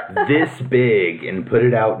 this big, and put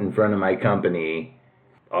it out in front of my company.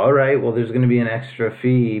 All right, well, there's going to be an extra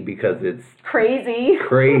fee because it's crazy.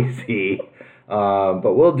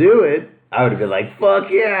 But we'll do it. I would have been like, fuck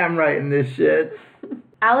yeah, I'm writing this shit.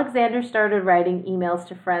 Alexander started writing emails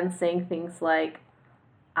to friends saying things like,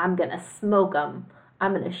 I'm gonna smoke 'em.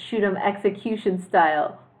 I'm gonna shoot 'em execution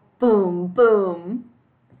style. Boom, boom.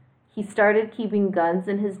 He started keeping guns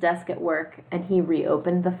in his desk at work, and he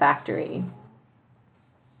reopened the factory.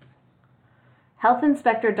 Health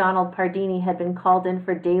Inspector Donald Pardini had been called in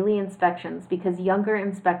for daily inspections because younger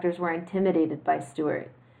inspectors were intimidated by Stuart.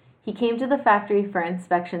 He came to the factory for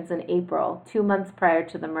inspections in April, 2 months prior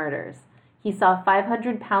to the murders. He saw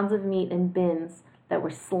 500 pounds of meat in bins that were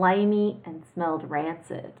slimy and smelled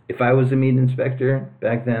rancid. If I was a meat inspector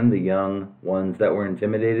back then, the young ones that were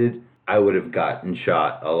intimidated, I would have gotten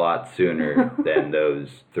shot a lot sooner than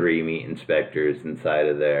those 3 meat inspectors inside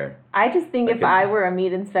of there. I just think if I were a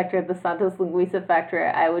meat inspector at the Santos Linguiça factory,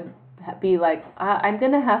 I would be like, I'm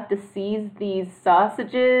going to have to seize these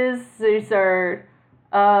sausages. These are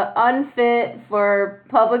unfit for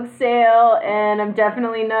public sale, and I'm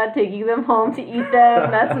definitely not taking them home to eat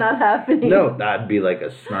them. That's not happening. No, that'd be like a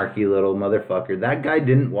snarky little motherfucker. That guy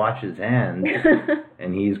didn't wash his hands,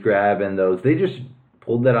 and he's grabbing those. They just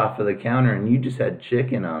pulled that off of the counter, and you just had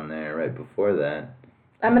chicken on there right before that.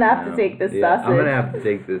 I'm going to have to take this sausage. I'm going to have to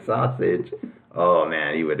take this sausage. Oh,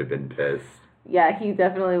 man, he would have been pissed. Yeah, he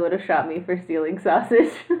definitely would have shot me for stealing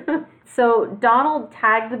sausage. So Donald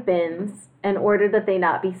tagged the bins and ordered that they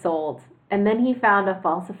not be sold. And then he found a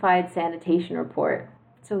falsified sanitation report.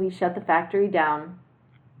 So he shut the factory down.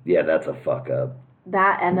 Yeah, that's a fuck up.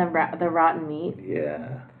 That and the rotten meat.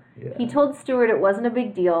 Yeah. He told Stuart it wasn't a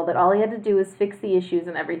big deal, that all he had to do was fix the issues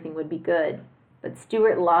and everything would be good. But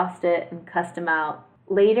Stuart lost it and cussed him out.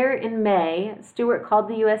 Later in May, Stuart called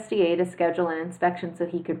the USDA to schedule an inspection so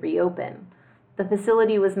he could reopen. The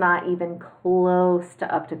facility was not even close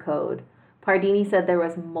to up to code. Pardini said there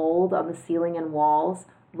was mold on the ceiling and walls,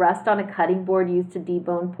 rust on a cutting board used to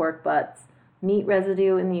debone pork butts, meat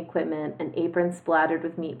residue in the equipment, and aprons splattered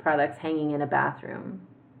with meat products hanging in a bathroom.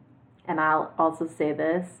 And I'll also say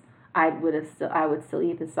this, I would still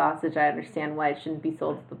eat the sausage. I understand why it shouldn't be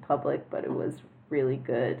sold to the public, but it was really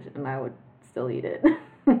good, and I would still eat it.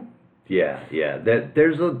 Yeah.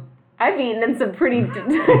 I've eaten in some pretty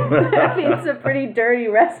dirty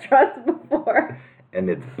restaurants before. And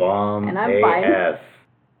it's bomb and I'm AF. Fine.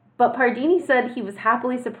 But Pardini said he was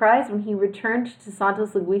happily surprised when he returned to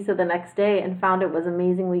Santos Linguiça the next day and found it was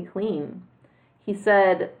amazingly clean. He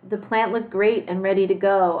said, the plant looked great and ready to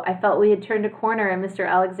go. I felt we had turned a corner and Mr.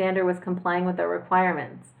 Alexander was complying with our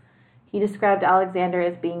requirements. He described Alexander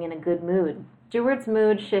as being in a good mood. Stuart's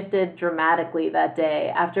mood shifted dramatically that day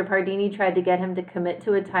after Pardini tried to get him to commit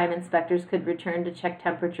to a time inspectors could return to check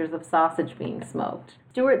temperatures of sausage being smoked.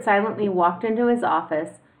 Stuart silently walked into his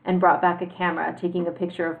office and brought back a camera, taking a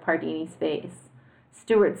picture of Pardini's face.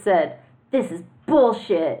 Stuart said, "This is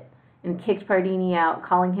bullshit," and kicked Pardini out,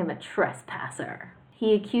 calling him a trespasser.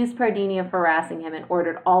 He accused Pardini of harassing him and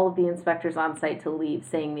ordered all of the inspectors on site to leave,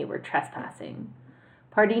 saying they were trespassing.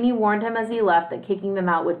 Pardini warned him as he left that kicking them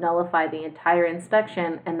out would nullify the entire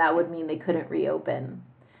inspection, and that would mean they couldn't reopen.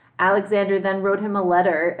 Alexander then wrote him a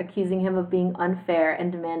letter accusing him of being unfair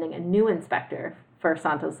and demanding a new inspector for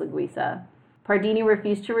Santos Linguiça. Pardini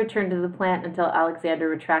refused to return to the plant until Alexander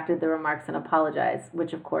retracted the remarks and apologized,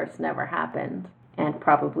 which of course never happened, and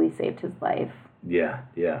probably saved his life. Yeah,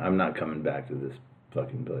 I'm not coming back to this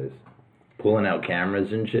fucking place. Pulling out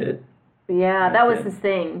cameras and shit. Yeah, that was his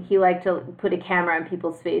thing. He liked to put a camera on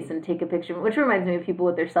people's face and take a picture, which reminds me of people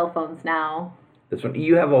with their cell phones now. That's when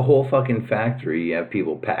you have a whole fucking factory. You have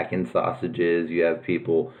people packing sausages. You have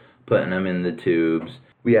people putting them in the tubes.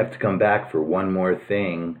 We have to come back for one more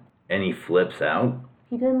thing, and he flips out.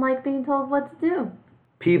 He didn't like being told what to do.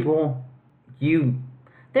 People, you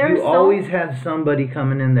always have somebody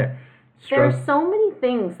coming in there. There are so many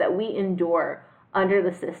things that we endure under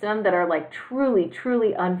the system that are like truly,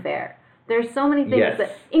 truly unfair. There's so many things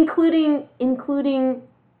that, including,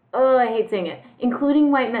 I hate saying it, including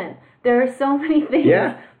white men. There are so many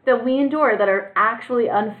things that we endure that are actually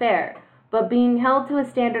unfair. But being held to a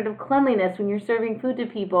standard of cleanliness when you're serving food to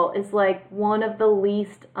people is like one of the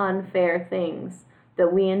least unfair things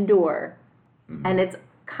that we endure. Mm-hmm. And it's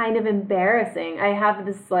kind of embarrassing. I have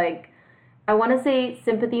this I want to say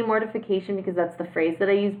sympathy mortification because that's the phrase that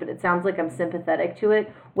I use, but it sounds like I'm sympathetic to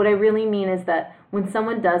it. What I really mean is that when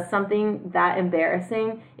someone does something that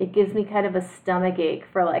embarrassing, it gives me kind of a stomach ache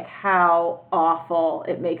for how awful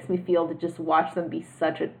it makes me feel to just watch them be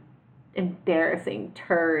such a embarrassing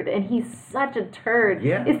turd. And he's such a turd.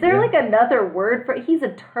 Yeah. Is there another word for it? He's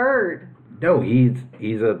a turd. No,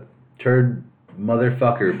 he's a turd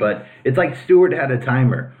motherfucker. But it's like Stuart had a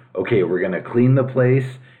timer. Okay, we're going to clean the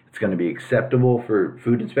place. It's going to be acceptable for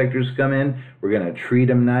food inspectors to come in. We're going to treat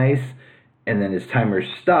them nice. And then his timer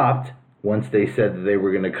stopped once they said that they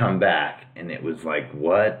were going to come back. And it was like,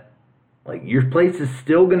 what? Like, your place is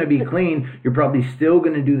still going to be clean. You're probably still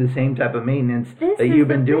going to do the same type of maintenance that you've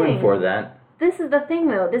been doing for that. This is the thing,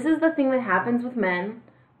 though. This is the thing that happens with men,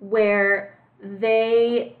 where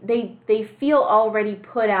they feel already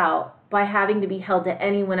put out by having to be held to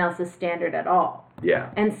anyone else's standard at all.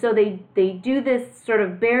 Yeah. And so they do this sort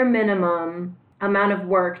of bare minimum amount of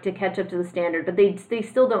work to catch up to the standard, but they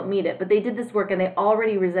still don't meet it. But they did this work, and they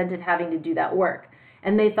already resented having to do that work.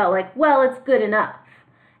 And they felt like, well, it's good enough.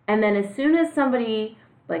 And then as soon as somebody,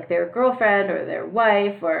 like their girlfriend or their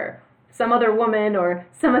wife or some other woman or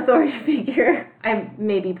some authority figure, I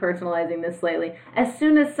may be personalizing this slightly, as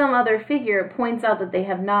soon as some other figure points out that they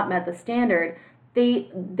have not met the standard,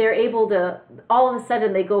 they're able to, all of a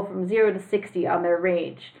sudden they go from 0 to 60 on their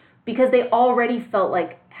range, because they already felt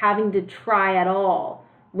like having to try at all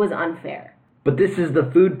was unfair. But this is the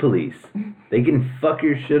food police. They can fuck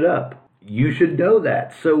your shit up. You should know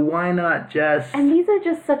that. So why not just... And these are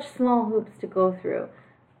just such small hoops to go through.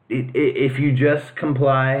 If you just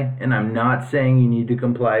comply, and I'm not saying you need to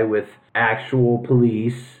comply with actual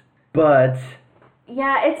police, but...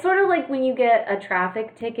 Yeah, it's sort of like when you get a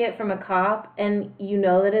traffic ticket from a cop and you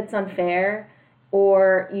know that it's unfair,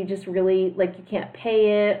 or you just really, like, you can't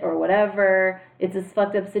pay it or whatever. It's this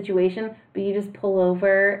fucked up situation, but you just pull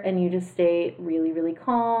over and you just stay really, really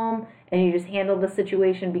calm and you just handle the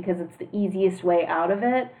situation because it's the easiest way out of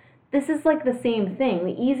it. This is like the same thing.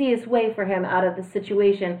 The easiest way for him out of the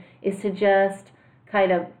situation is to just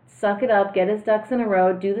kind of suck it up, get his ducks in a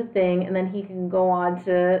row, do the thing, and then he can go on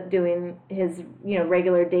to doing his,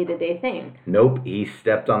 regular day-to-day thing. Nope, he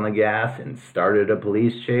stepped on the gas and started a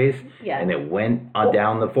police chase, and it went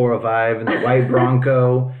down the 405 in the white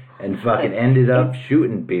Bronco and fucking ended up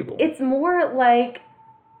shooting people. It's more like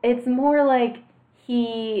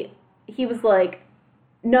he was like,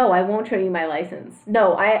 no, I won't show you my license.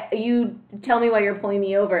 No, you tell me why you're pulling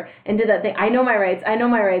me over, and did that thing. I know my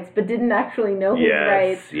rights, but didn't actually know his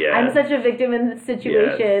rights. Yes. I'm such a victim in this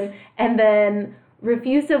situation, and then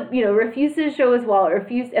refused to show his wallet,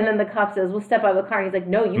 and then the cop says, well, step out of the car. And he's like,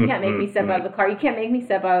 no, you can't make me step out of the car. You can't make me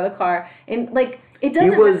step out of the car. And, like, it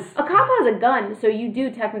doesn't... A cop has a gun, so you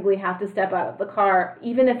do technically have to step out of the car,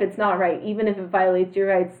 even if it's not right, even if it violates your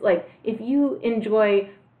rights. Like, if you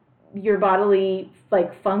enjoy your bodily,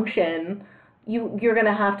 like, function, you're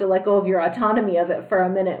gonna have to let go of your autonomy of it for a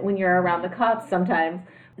minute when you're around the cops sometimes.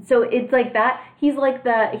 So it's like that. He's like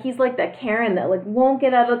that Karen that, like, won't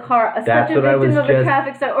get out of the car. Such a victim of a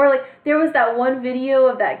traffic stop. Or, like, there was that one video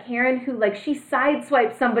of that Karen who, like, she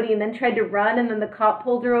sideswiped somebody and then tried to run, and then the cop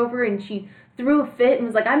pulled her over and she threw a fit and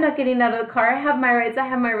was like, I'm not getting out of the car. I have my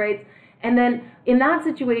rights. And then in that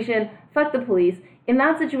situation, fuck the police. In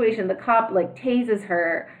that situation, the cop, like, tases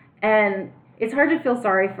her. And it's hard to feel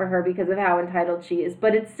sorry for her because of how entitled she is.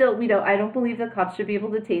 But it's still, I don't believe the cops should be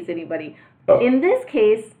able to tase anybody. But in this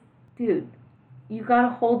case, dude, you gotta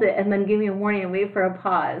hold it and then give me a warning and wait for a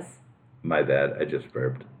pause. My bad, I just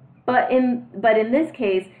burped. But in this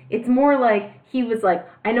case, it's more like he was like,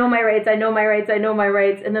 I know my rights, and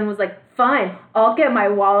then was like, fine, I'll get my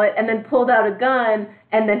wallet, and then pulled out a gun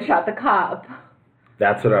and then shot the cop.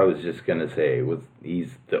 That's what I was just gonna say.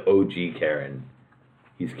 He's the OG Karen.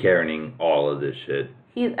 He's Karening all of this shit.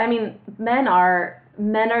 Men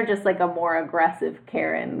are just like a more aggressive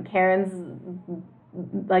Karen. Karen's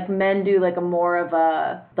like, men do like a more of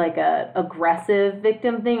a aggressive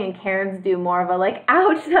victim thing, and Karens do more of a, like,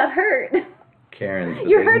 ouch, that hurt. Karens, but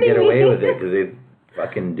they can get away with it because they're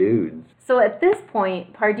fucking dudes. So at this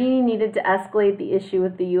point, Pardini needed to escalate the issue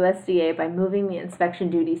with the USDA by moving the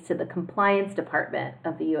inspection duties to the compliance department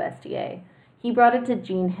of the USDA. He brought it to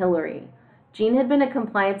Jean Hillary. Jean had been a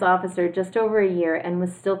compliance officer just over a year and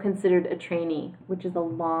was still considered a trainee, which is a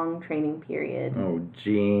long training period. Oh,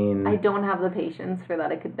 Jean. I don't have the patience for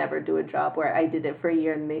that. I could never do a job where I did it for a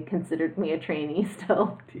year and they considered me a trainee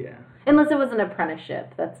still. Yeah. Unless it was an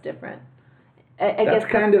apprenticeship. That's different. I guess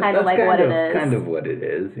that's kind of like what it is. Kind of what it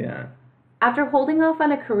is, yeah. After holding off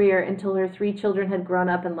on a career until her 3 children had grown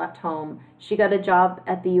up and left home, she got a job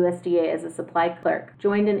at the USDA as a supply clerk,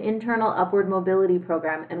 joined an internal upward mobility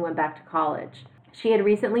program, and went back to college. She had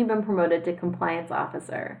recently been promoted to compliance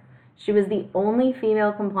officer. She was the only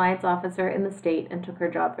female compliance officer in the state and took her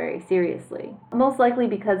job very seriously, most likely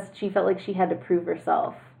because she felt like she had to prove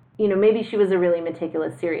herself. Maybe she was a really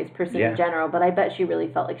meticulous, serious person in general, but I bet she really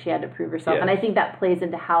felt like she had to prove herself, and I think that plays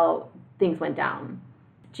into how things went down.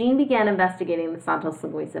 Jean began investigating the Santos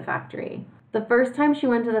Linguiça factory. The first time she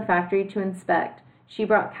went to the factory to inspect, she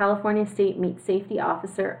brought California State Meat Safety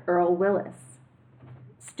Officer Earl Willis.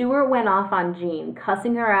 Stuart went off on Jean,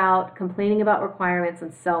 cussing her out, complaining about requirements,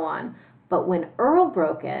 and so on. But when Earl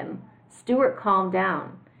broke in, Stuart calmed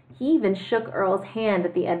down. He even shook Earl's hand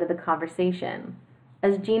at the end of the conversation.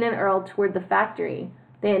 As Jean and Earl toured the factory,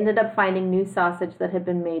 they ended up finding new sausage that had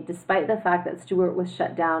been made despite the fact that Stuart was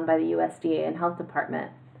shut down by the USDA and Health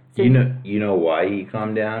Department. So you know why he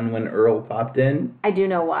calmed down when Earl popped in? I do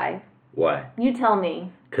know why. Why? You tell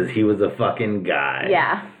me. Because he was a fucking guy.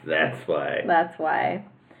 Yeah. That's why. That's why.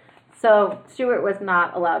 So Stuart was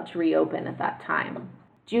not allowed to reopen at that time.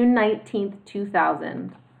 June 19th,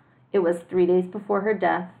 2000. It was 3 days before her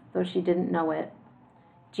death, though she didn't know it.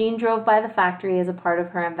 Jean drove by the factory as a part of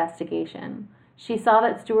her investigation. She saw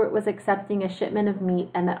that Stuart was accepting a shipment of meat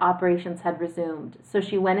and that operations had resumed, so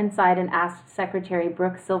she went inside and asked Secretary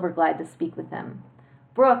Brooke Silverglide to speak with him.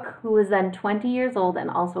 Brooke, who was then 20 years old and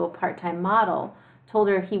also a part-time model, told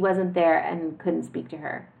her he wasn't there and couldn't speak to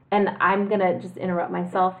her. And I'm going to just interrupt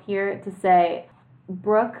myself here to say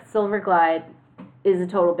Brooke Silverglide is a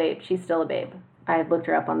total babe. She's still a babe. I looked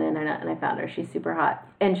her up on the internet and I found her. She's super hot.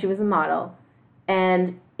 And she was a model.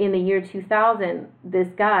 And in the year 2000, this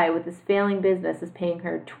guy with this failing business is paying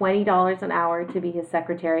her $20 an hour to be his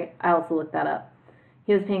secretary. I also looked that up.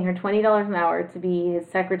 He was paying her $20 an hour to be his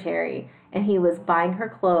secretary, and he was buying her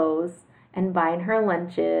clothes and buying her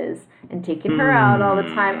lunches and taking her out all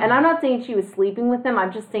the time. And I'm not saying she was sleeping with him.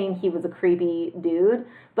 I'm just saying he was a creepy dude.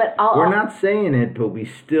 But we're not saying it, but we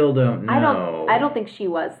still don't know. I don't think she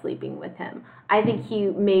was sleeping with him. I think he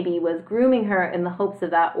maybe was grooming her in the hopes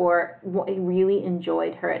of that, or really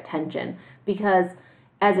enjoyed her attention. Because,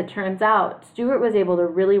 as it turns out, Stuart was able to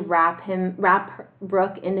really wrap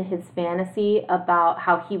Brooke into his fantasy about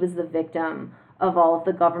how he was the victim of all of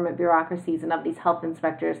the government bureaucracies and of these health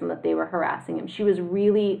inspectors and that they were harassing him. She was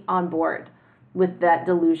really on board with that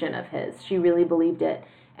delusion of his. She really believed it.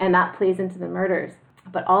 And that plays into the murders.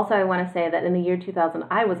 But also I want to say that in the year 2000,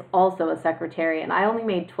 I was also a secretary, and I only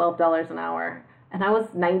made $12 an hour. And I was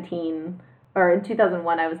 19, or in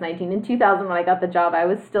 2001 I was 19. In 2000 when I got the job, I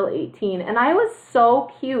was still 18. And I was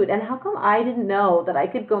so cute. And how come I didn't know that I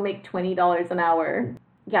could go make $20 an hour?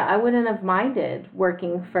 Yeah, I wouldn't have minded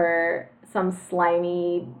working for some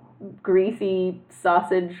slimy, greasy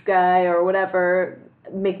sausage guy or whatever,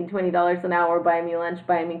 making $20 an hour, buying me lunch,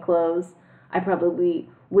 buying me clothes. I probably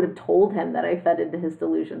would have told him that I fed into his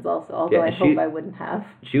delusions also, although I hope I wouldn't have.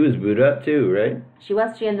 She was booed up too, right? She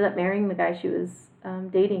was. She ended up marrying the guy she was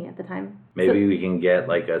dating at the time. Maybe we can get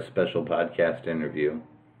like a special podcast interview.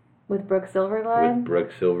 With Brooke Silverglide? With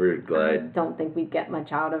Brooke Silverglide. I don't think we'd get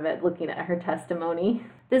much out of it looking at her testimony.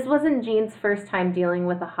 This wasn't Jean's first time dealing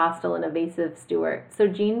with a hostile and evasive Stuart, so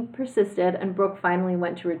Jean persisted and Brooke finally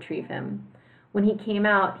went to retrieve him. When he came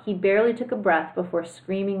out, he barely took a breath before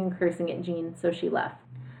screaming and cursing at Jean, so she left.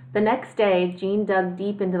 The next day, Jean dug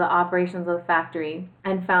deep into the operations of the factory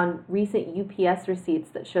and found recent UPS receipts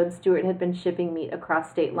that showed Stuart had been shipping meat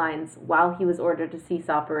across state lines while he was ordered to cease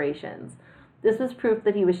operations. This was proof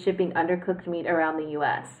that he was shipping undercooked meat around the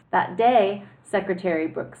U.S. That day, Secretary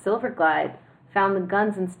Brooke Silverglide found the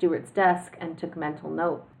guns in Stuart's desk and took mental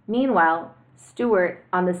note. Meanwhile,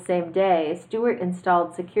 on the same day, Stuart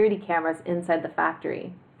installed security cameras inside the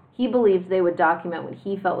factory. He believed they would document what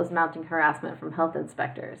he felt was mounting harassment from health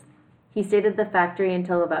inspectors. He stayed at the factory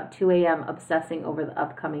until about 2 a.m. obsessing over the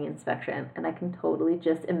upcoming inspection, and I can totally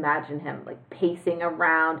just imagine him like pacing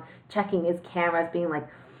around, checking his cameras, being like,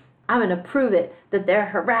 I'm going to prove it, that they're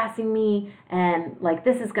harassing me, and like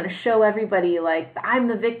this is going to show everybody like I'm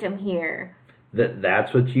the victim here.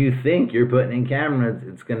 That's what you think you're putting in cameras.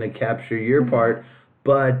 It's going to capture your part,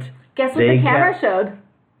 but guess what the camera showed?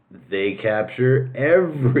 They capture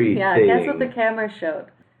everything. Yeah, guess what the camera showed?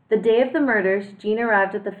 The day of the murders, Jean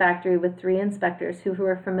arrived at the factory with 3 inspectors who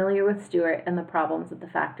were familiar with Stuart and the problems at the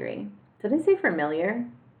factory. Did I say familiar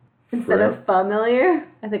instead of familiar?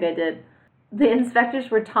 I think I did. The inspectors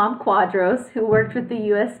were Tom Quadros, who worked with the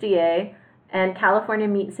USDA, and California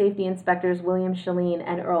Meat Safety Inspectors William Shalene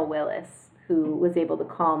and Earl Willis, who was able to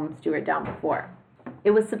calm Stuart down before.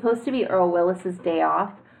 It was supposed to be Earl Willis's day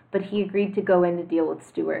off, but he agreed to go in to deal with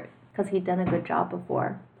Stuart because he'd done a good job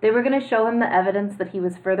before. They were going to show him the evidence that he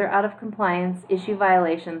was further out of compliance, issue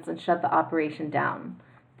violations, and shut the operation down.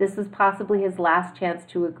 This was possibly his last chance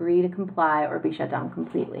to agree to comply or be shut down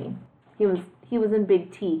completely. He was in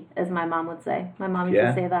big T, as my mom would say. My mom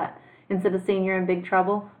used to say that. Instead of saying you're in big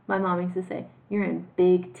trouble, my mom used to say, you're in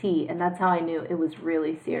big T. And that's how I knew it was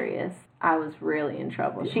really serious. I was really in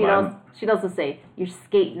trouble. She'd also say, you're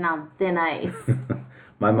skating on thin ice.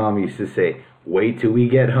 My mom used to say, wait till we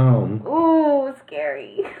get home. Ooh,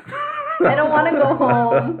 scary. I don't want to go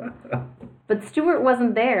home. But Stuart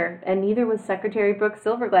wasn't there, and neither was Secretary Brooke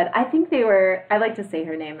Silverglide. I think they were, I like to say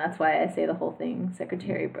her name, that's why I say the whole thing,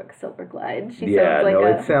 Secretary Brooke Silverglide. She sounds like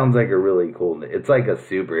it sounds like a really cool, it's like a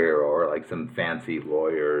superhero or like some fancy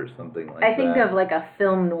lawyer or something like that. I think of like a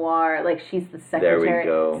film noir, like she's the secretary. There we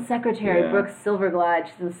go. Secretary Brooke Silverglide,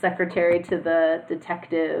 she's the secretary to the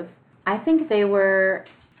detective. I think they were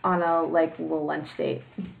on a like little lunch date.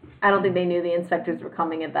 I don't think they knew the inspectors were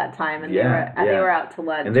coming at that time, and they were out to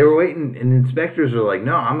lunch. And they were waiting, and inspectors were like,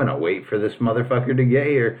 no, I'm going to wait for this motherfucker to get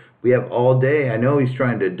here. We have all day. I know he's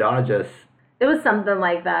trying to dodge us. It was something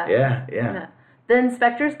like that. Yeah. The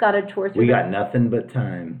inspectors got a tour through We got nothing but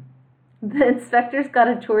time. The inspectors got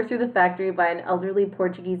a tour through the factory by an elderly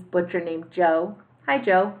Portuguese butcher named Joe. Hi,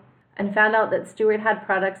 Joe. And found out that Stuart had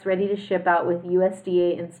products ready to ship out with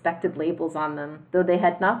USDA inspected labels on them, though they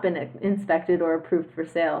had not been inspected or approved for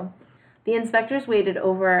sale. The inspectors waited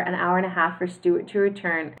over an hour and a half for Stuart to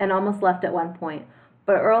return and almost left at one point,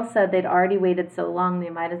 but Earl said they'd already waited so long they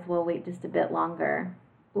might as well wait just a bit longer.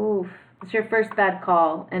 Oof. It's your first bad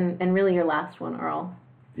call, and really your last one, Earl.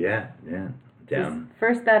 Yeah. Down. His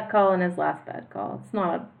first bad call and his last bad call.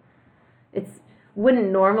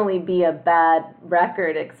 Wouldn't normally be a bad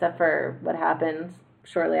record except for what happened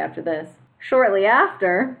shortly after this. Shortly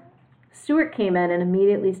after, Stuart came in and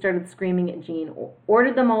immediately started screaming at Jean,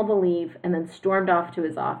 ordered them all to leave, and then stormed off to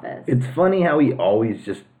his office. It's funny how he always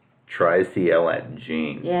just tries to yell at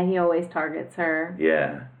Jean. Yeah, he always targets her.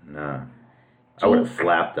 Yeah, no. I would have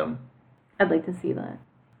slapped him. I'd like to see that.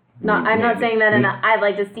 No, I'm not saying that I'd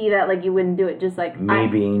like to see that like you wouldn't do it, just like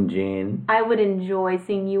being Jean. I would enjoy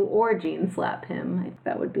seeing you or Jean slap him. I think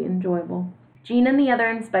that would be enjoyable. Jean and the other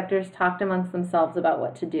inspectors talked amongst themselves about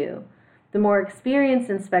what to do. The more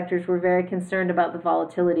experienced inspectors were very concerned about the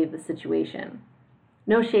volatility of the situation.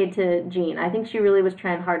 No shade to Jean. I think she really was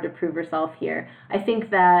trying hard to prove herself here. I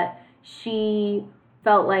think that she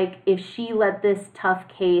felt like if she let this tough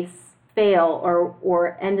case fail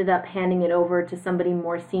or ended up handing it over to somebody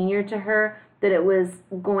more senior to her, that it was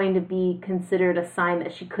going to be considered a sign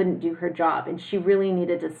that she couldn't do her job, and she really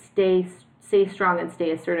needed to stay strong and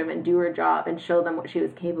stay assertive and do her job and show them what she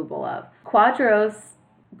was capable of. Quadros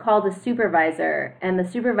called a supervisor, and the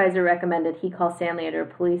supervisor recommended he call San Leandro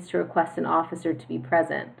Police to request an officer to be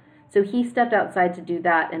present. So he stepped outside to do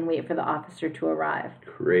that and wait for the officer to arrive.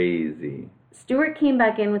 Crazy. Stuart came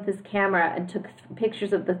back in with his camera and took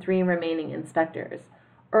pictures of the three remaining inspectors.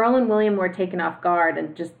 Earl and William were taken off guard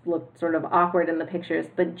and just looked sort of awkward in the pictures,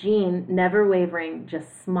 but Jean, never wavering,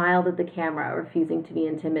 just smiled at the camera, refusing to be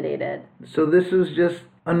intimidated. So this was just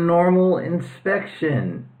a normal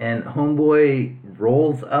inspection, and homeboy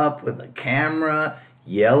rolls up with a camera,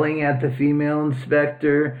 yelling at the female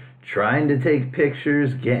inspector, trying to take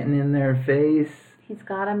pictures, getting in their face. He's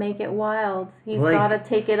got to make it wild. He's got to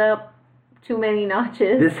take it up too many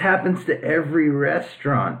notches. This happens to every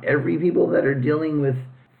restaurant, every people that are dealing with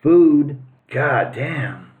food. God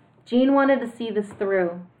damn. Jean wanted to see this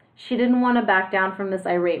through. She didn't want to back down from this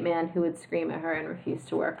irate man who would scream at her and refuse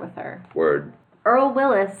to work with her. Word. Earl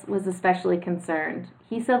Willis was especially concerned.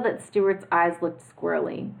 He said that Stuart's eyes looked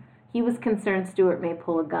squirrely. He was concerned Stuart may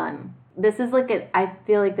pull a gun. This is I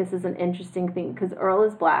feel like this is an interesting thing because Earl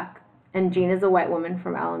is black and Jean is a white woman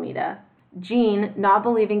from Alameda. Jean, not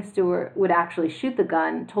believing Stuart would actually shoot the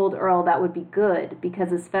gun, told Earl that would be good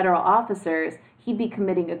because as federal officers, he'd be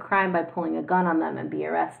committing a crime by pulling a gun on them and be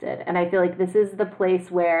arrested. And I feel like this is the place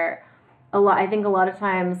where I think a lot of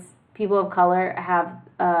times people of color have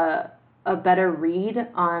a better read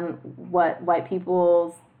on what white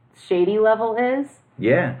people's shady level is.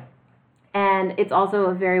 Yeah. And it's also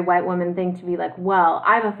a very white woman thing to be like, well,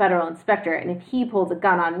 I'm a federal inspector, and if he pulls a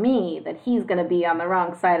gun on me, that he's going to be on the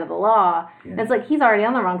wrong side of the law. Yeah. And it's like, he's already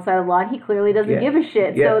on the wrong side of the law, and he clearly doesn't give a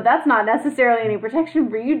shit. Yeah. So that's not necessarily any protection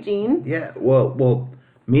for you, Jean. Yeah, well,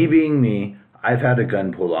 me being me, I've had a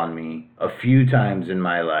gun pulled on me a few times in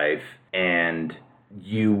my life, and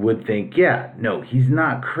you would think, yeah, no, he's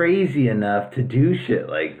not crazy enough to do shit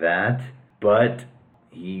like that, but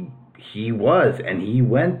he was, and he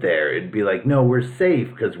went there. It'd be like, no, we're safe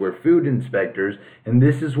because we're food inspectors, and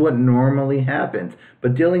this is what normally happens.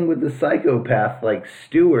 But dealing with a psychopath like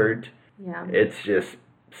Stuart, it's just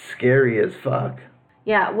scary as fuck.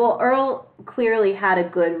 Yeah, well, Earl clearly had a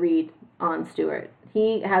good read on Stuart.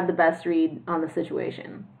 He had the best read on the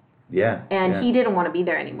situation. Yeah. And he didn't want to be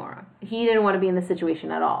there anymore. He didn't want to be in the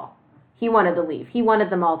situation at all. He wanted to leave. He wanted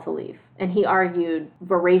them all to leave. And he argued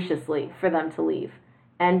voraciously for them to leave.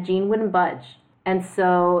 And Jean wouldn't budge. And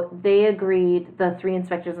so they agreed, the 3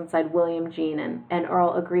 inspectors inside, William, Jean, and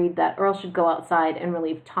Earl, agreed that Earl should go outside and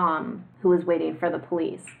relieve Tom, who was waiting for the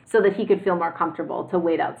police, so that he could feel more comfortable to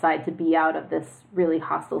wait outside to be out of this really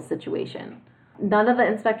hostile situation. None of the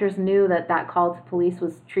inspectors knew that that call to police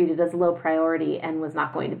was treated as low priority and was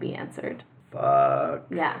not going to be answered. Fuck.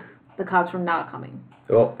 Yeah, the cops were not coming.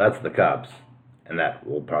 Well, that's the cops, and that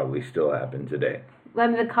will probably still happen today. I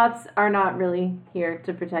mean, the cops are not really here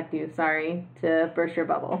to protect you, sorry, to burst your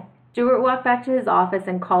bubble. Stuart walked back to his office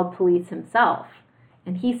and called police himself,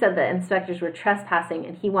 and he said that inspectors were trespassing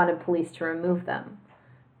and he wanted police to remove them.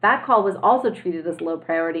 That call was also treated as low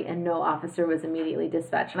priority and no officer was immediately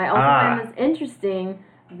dispatched. And I also find this interesting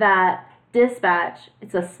that dispatch,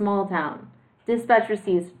 it's a small town. Dispatch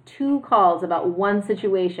receives 2 calls about one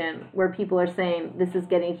situation where people are saying this is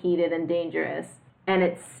getting heated and dangerous, and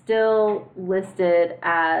it's still listed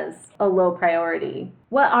as a low priority.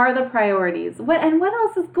 What are the priorities? What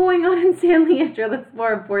else is going on in San Leandro that's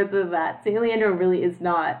more important than that? San Leandro really is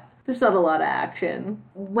not. There's not a lot of action.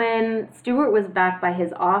 When Stuart was back by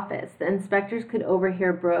his office, the inspectors could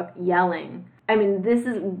overhear Brooke yelling. I mean, this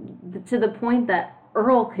is to the point that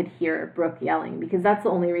Earl could hear Brooke yelling, because that's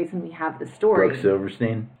the only reason we have the story. Brooke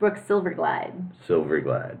Silverstein? Brooke Silverglide.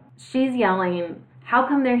 Silverglide. She's yelling, how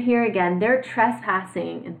come they're here again? They're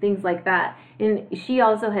trespassing and things like that. And she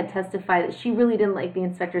also had testified that she really didn't like the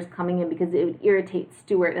inspectors coming in because it would irritate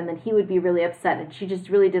Stuart and then he would be really upset. And she just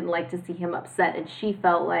really didn't like to see him upset. And she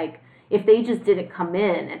felt like if they just didn't come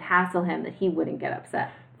in and hassle him, that he wouldn't get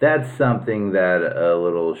upset. That's something that a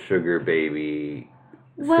little sugar baby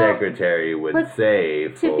secretary would say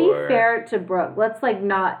for... To be fair to Brooke, let's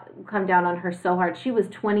not come down on her so hard. She was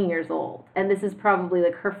 20 years old, and this is probably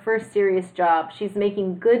her first serious job. She's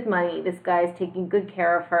making good money. This guy's taking good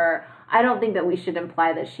care of her. I don't think that we should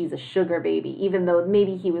imply that she's a sugar baby, even though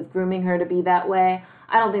maybe he was grooming her to be that way.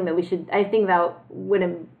 I don't think that we should... I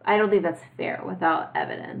don't think that's fair without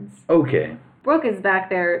evidence. Okay. Brooke is back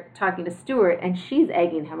there talking to Stuart, and she's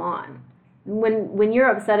egging him on. When you're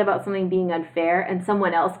upset about something being unfair and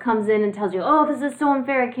someone else comes in and tells you, oh, this is so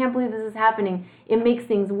unfair, I can't believe this is happening, it makes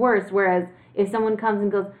things worse. Whereas if someone comes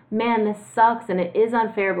and goes, man, this sucks and it is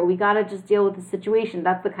unfair, but we got to just deal with the situation,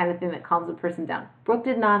 that's the kind of thing that calms a person down. Brooke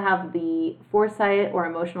did not have the foresight or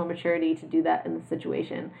emotional maturity to do that in the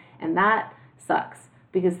situation. And that sucks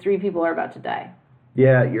because 3 people are about to die.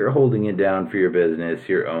 Yeah, you're holding it down for your business,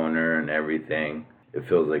 your owner and everything. It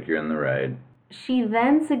feels like you're in the right. She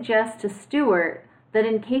then suggests to Stuart that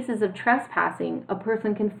in cases of trespassing, a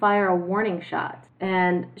person can fire a warning shot.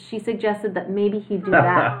 And she suggested that maybe he'd do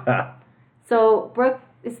that. So Brooke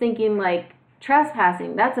is thinking,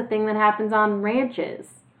 trespassing, that's a thing that happens on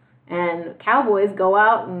ranches. And cowboys go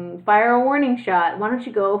out and fire a warning shot. Why don't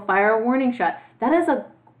you go fire a warning shot? That is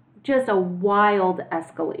just a wild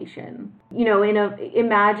escalation.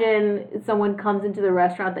 Imagine someone comes into the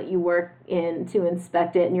restaurant that you work in to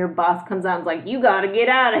inspect it and your boss comes out and is like, you gotta get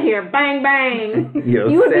out of here, bang, bang.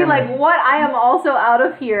 You would be like, what? I am also out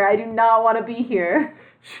of here. I do not want to be here.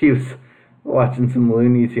 She was watching some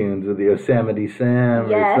Looney Tunes with the Yosemite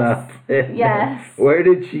Sam or something. Yes. Where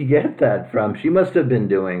did she get that from? She must have been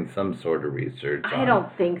doing some sort of research. I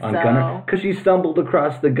don't think so. Because she stumbled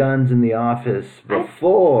across the guns in the office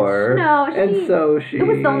before. It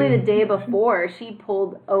was only the day before. She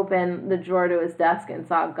pulled open the drawer to his desk and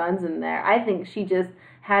saw guns in there. I think she just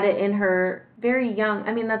had it in her very young.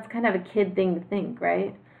 I mean, that's kind of a kid thing to think,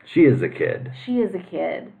 right? She is a kid. She is a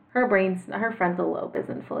kid. Her frontal lobe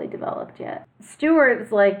isn't fully developed yet.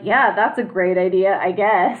 Stuart's like, yeah, that's a great idea, I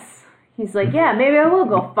guess. He's like, yeah, maybe I will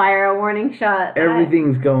go fire a warning shot.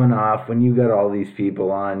 Everything's going off when you got all these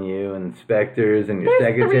people on you, inspectors and your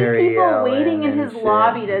secretary. There's 3 people waiting in his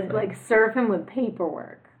lobby to serve him with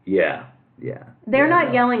paperwork. Yeah. They're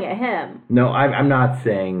not yelling at him. No, I'm not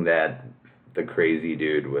saying that the crazy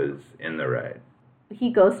dude was in the right.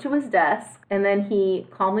 He goes to his desk, and then he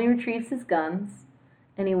calmly retrieves his guns.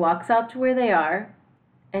 And he walks out to where they are,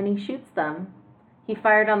 and he shoots them. He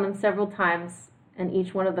fired on them several times, and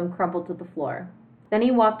each one of them crumpled to the floor. Then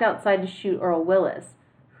he walked outside to shoot Earl Willis,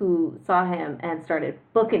 who saw him and started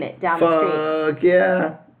booking it down the street. Fuck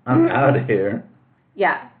yeah, I'm out of here.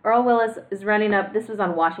 Yeah, Earl Willis is running up. This was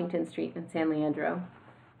on Washington Street in San Leandro.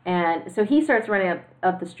 And so he starts running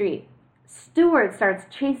up the street. Stuart starts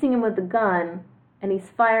chasing him with the gun, and he's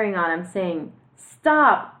firing on him, saying,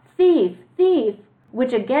 "Stop, thief, thief."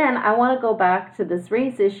 Which, again, I want to go back to this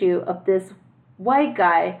race issue of this white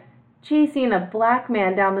guy chasing a black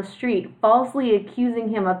man down the street, falsely accusing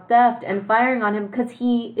him of theft and firing on him because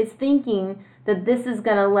he is thinking that this is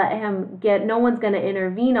going to let him no one's going to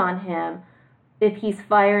intervene on him. if he's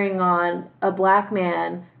firing on a black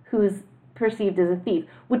man who's perceived as a thief,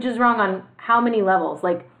 which is wrong on how many levels?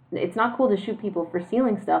 Like, it's not cool to shoot people for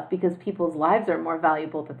stealing stuff because people's lives are more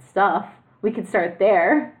valuable than stuff. We could start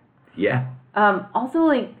there. Yeah. Also,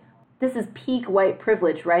 like, this is peak white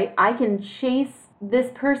privilege, right? I can chase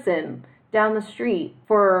this person down the street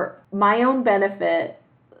for my own benefit.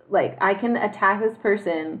 Like, I can attack this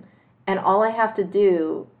person, and all I have to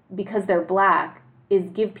do, because they're black, is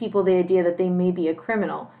give people the idea that they may be a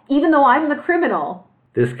criminal, even though I'm the criminal.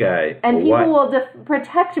 This guy. And people will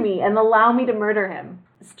protect me and allow me to murder him.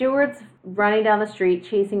 Stuart's running down the street,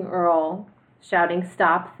 chasing Earl, shouting,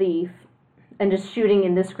 "Stop thief," and just shooting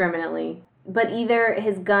indiscriminately. But either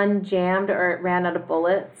his gun jammed or it ran out of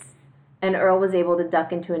bullets, and Earl was able to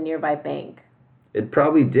duck into a nearby bank. It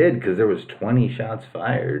probably did, because there was 20 shots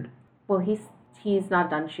fired. Well, he's not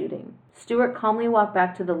done shooting. Stuart calmly walked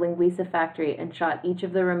back to the Linguiça factory and shot each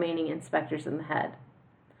of the remaining inspectors in the head.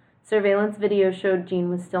 Surveillance video showed Jean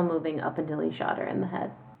was still moving up until he shot her in the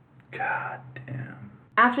head. God damn.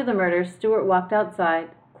 After the murder, Stuart walked outside,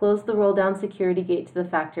 closed the roll-down security gate to the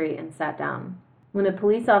factory, and sat down. When a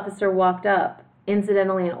police officer walked up,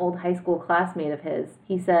 incidentally an old high school classmate of his,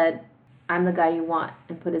 he said, "I'm the guy you want,"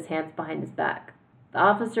 and put his hands behind his back. The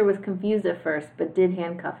officer was confused at first, but did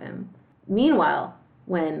handcuff him. Meanwhile,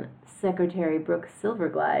 when Secretary Brooke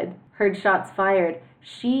Silverglide heard shots fired,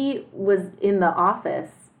 she was in the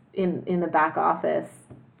office, in the back office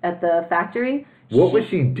at the factory. What was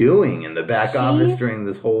she doing in the back office during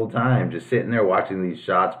this whole time? Just sitting there watching these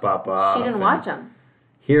shots pop off? She didn't watch them.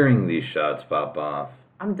 Hearing these shots pop off.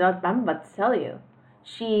 I'm about to tell you.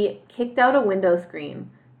 She kicked out a window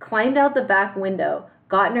screen, climbed out the back window,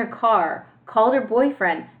 got in her car, called her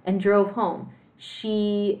boyfriend, and drove home.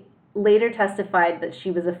 She later testified that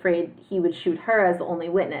she was afraid he would shoot her as the only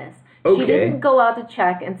witness. Okay. She didn't go out to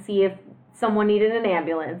check and see if someone needed an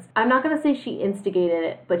ambulance. I'm not going to say she instigated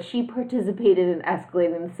it, but she participated in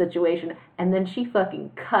escalating the situation, and then she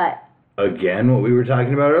fucking cut. Again, what we were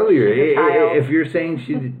talking about earlier. She's a child. If you're saying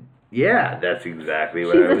she's... Yeah, that's exactly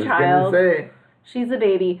what I was going to say. She's a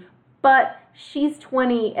baby. But she's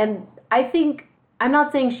 20, and I think... I'm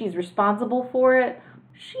not saying she's responsible for it.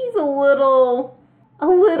 She's a little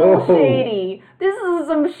shady. This is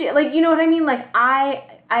some shit. Like, you know what I mean? Like,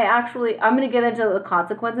 I'm going to get into the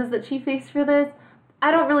consequences that she faced for this.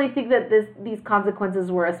 I don't really think that these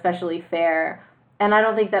consequences were especially fair. And I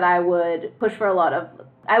don't think that I would push for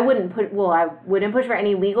I wouldn't push for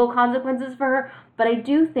any legal consequences for her. But I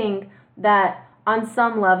do think that on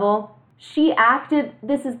some level,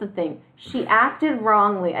 this is the thing. She acted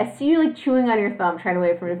wrongly. I see you like chewing on your thumb, trying to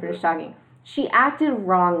wait for me to finish talking. She acted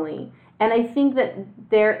wrongly. And I think that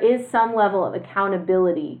there is some level of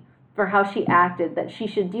accountability for how she acted that she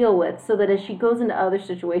should deal with, so that as she goes into other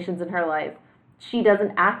situations in her life, she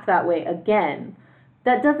doesn't act that way again.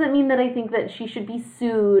 That doesn't mean that I think that she should be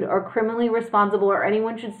sued or criminally responsible, or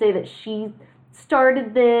anyone should say that she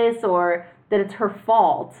started this or that it's her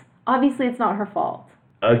fault. Obviously, it's not her fault.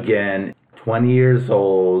 Again, 20 years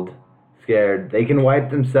old, scared. They can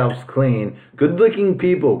wipe themselves clean. Good-looking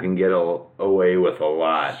people can get away with a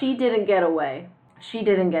lot. She didn't get away.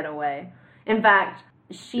 In fact,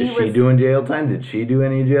 Is she doing jail time? Did she do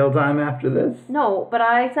any jail time after this? No, but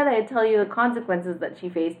I said I'd tell you the consequences that she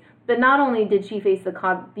faced. But not only did she face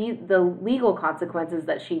the legal consequences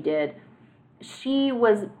that she did, she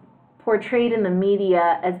was portrayed in the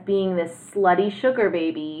media as being this slutty sugar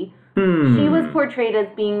baby. She was portrayed as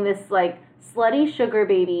being this, like, slutty sugar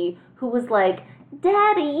baby who was like,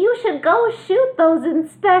 "Daddy, you should go shoot those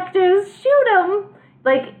inspectors. Shoot them."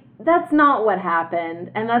 Like, that's not what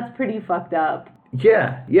happened, and that's pretty fucked up.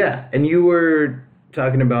 Yeah. And you were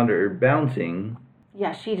talking about her bouncing.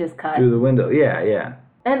 Yeah, she just cut. Through the window. Yeah.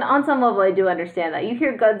 And on some level, I do understand that. You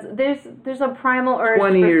hear guns. There's a primal urge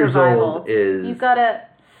 20 for years survival. Old is... You gotta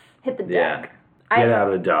hit the deck. Get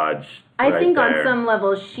out of Dodge. I think on some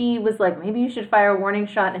level, she was like, maybe you should fire a warning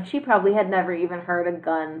shot, and she probably had never even heard a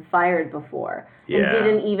gun fired before. And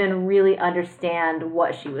didn't even really understand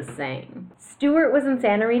what she was saying. Stuart was in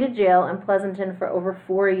Santa Rita Jail in Pleasanton for over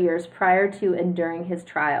 4 years prior to and during his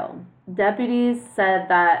trial. Deputies said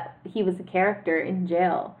that he was a character in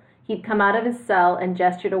jail. He'd come out of his cell and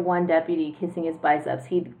gesture to one deputy, kissing his biceps.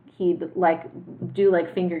 He'd like do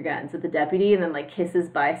like finger guns at the deputy and then like kiss his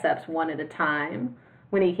biceps one at a time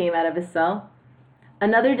when he came out of his cell.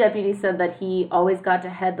 Another deputy said that he always got to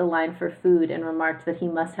head the line for food and remarked that he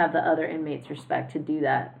must have the other inmates' respect to do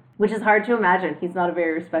that. Which is hard to imagine. He's not a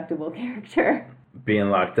very respectable character.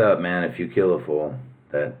 Being locked up, man, if you kill a fool,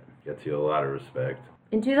 that gets you a lot of respect.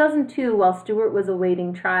 In 2002, while Stuart was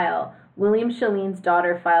awaiting trial, William Shalene's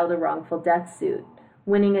daughter filed a wrongful death suit,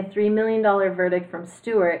 winning a $3 million verdict from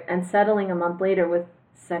Stuart and settling a month later with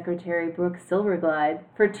Secretary Brooke Silverglide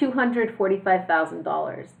for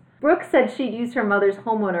 $245,000. Brooke said she'd used her mother's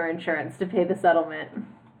homeowner insurance to pay the settlement.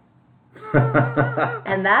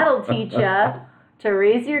 And that'll teach ya to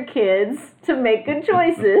raise your kids to make good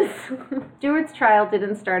choices. Stuart's trial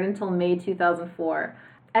didn't start until May 2004.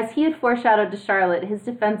 As he had foreshadowed to Charlotte, his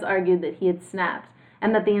defense argued that he had snapped,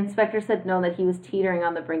 and that the inspectors had known that he was teetering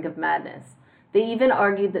on the brink of madness. They even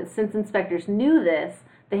argued that since inspectors knew this,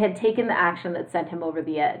 they had taken the action that sent him over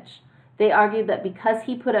the edge. They argued that because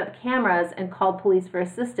he put up cameras and called police for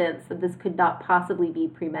assistance, that this could not possibly be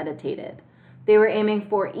premeditated. They were aiming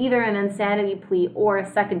for either an insanity plea or a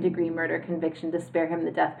second-degree murder conviction to spare him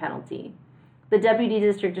the death penalty. The deputy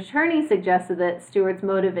district attorney suggested that Stuart's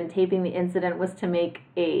motive in taping the incident was to make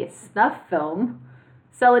a snuff film,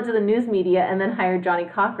 sell it to the news media, and then hire Johnny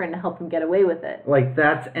Cochran to help him get away with it. Like,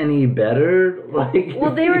 that's any better?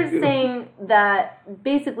 Well, they were saying that,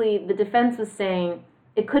 basically, the defense was saying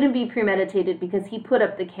it couldn't be premeditated because he put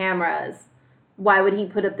up the cameras. Why would he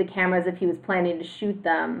put up the cameras if he was planning to shoot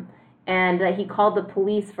them? And that he called the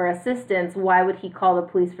police for assistance. Why would he call the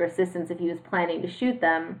police for assistance if he was planning to shoot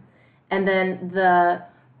them? And then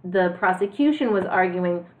the prosecution was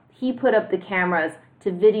arguing he put up the cameras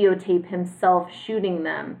to videotape himself shooting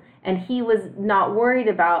them. And he was not worried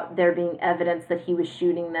about there being evidence that he was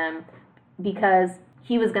shooting them because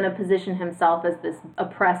he was going to position himself as this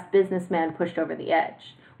oppressed businessman pushed over the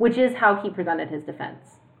edge, which is how he presented his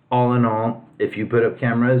defense. All in all, if you put up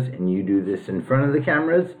cameras and you do this in front of the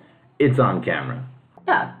cameras, it's on camera.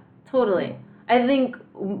 Yeah, totally. I think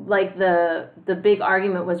like the big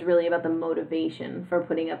argument was really about the motivation for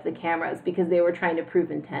putting up the cameras because they were trying to prove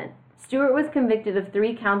intent. Stuart was convicted of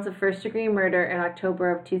 3 counts of first-degree murder in October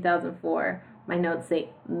of 2004. My notes say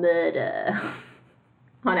murder.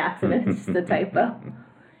 On accident, it's just a typo.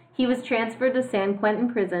 He was transferred to San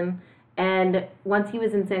Quentin prison, and once he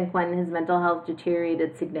was in San Quentin, his mental health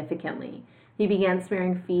deteriorated significantly. He began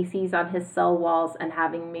smearing feces on his cell walls and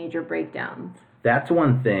having major breakdowns. That's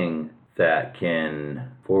one thing that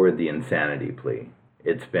can forward the insanity plea.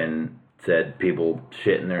 It's been said people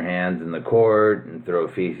shit in their hands in the court and throw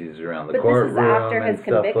feces around the courtroom and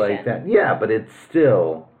stuff like that. Yeah, but it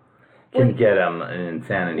still can get him an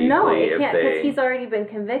insanity plea. No, it can't because he's already been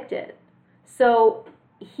convicted. So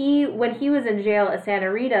when he was in jail at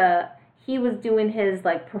Santa Rita, he was doing his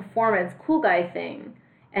like performance cool guy thing,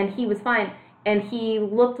 and he was fine. And he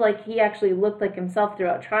actually looked like himself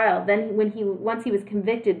throughout trial. Then once he was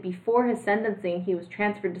convicted, before his sentencing, he was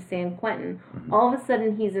transferred to San Quentin. Mm-hmm. All of a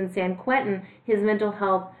sudden, he's in San Quentin. His mental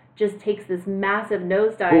health just takes this massive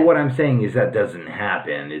nosedive. But what I'm saying is that doesn't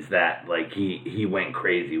happen. Is that like he went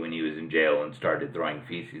crazy when he was in jail and started throwing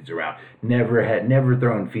feces around? Never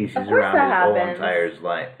thrown feces around his whole entire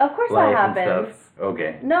life. Of course that happens.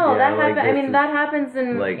 Okay. No, that happens. I mean, that happens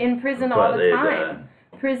in prison all the time.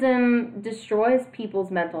 Prison destroys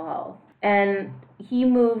people's mental health. And he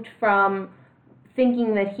moved from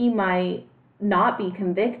thinking that he might not be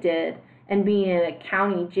convicted and being in a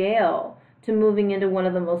county jail to moving into one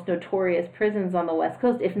of the most notorious prisons on the West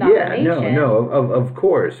Coast, if not the nation. Of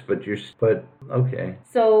course, but okay.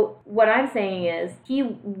 So what I'm saying is he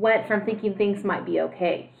went from thinking things might be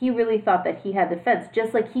okay. He really thought that he had defense,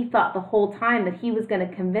 just like he thought the whole time that he was going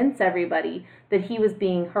to convince everybody that he was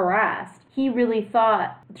being harassed. He really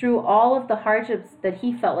thought through all of the hardships that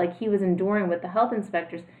he felt like he was enduring with the health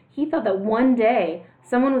inspectors, he thought that one day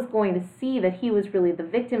someone was going to see that he was really the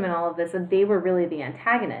victim in all of this and they were really the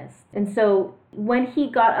antagonists. And so when he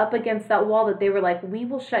got up against that wall that they were like, we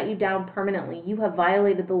will shut you down permanently. You have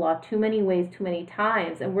violated the law too many ways, too many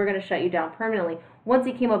times, and we're going to shut you down permanently. Once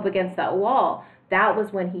he came up against that wall, that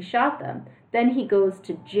was when he shot them. Then he goes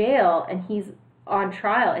to jail and he's on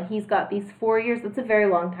trial and he's got these 4 years. That's a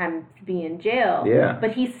very long time to be in jail. Yeah.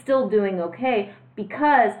 But he's still doing okay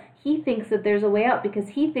because he thinks that there's a way out, because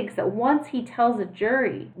he thinks that once he tells a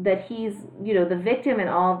jury that he's, the victim in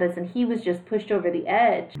all of this and he was just pushed over the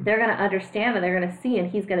edge, they're going to understand and they're going to see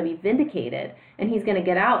and he's going to be vindicated and he's going to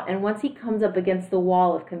get out. And once he comes up against the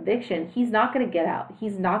wall of conviction, he's not going to get out.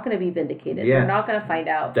 He's not going to be vindicated. Yeah. They're not going to find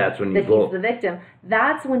out that he's the victim.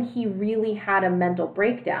 That's when he really had a mental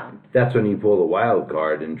breakdown. That's when you pull the wild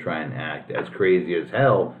card and try and act as crazy as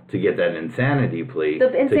hell to get that insanity plea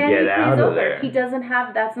to get out of there. He doesn't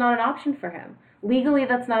have, that's not an option for him. Legally,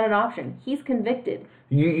 that's not an option. He's convicted.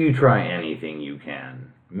 You try anything you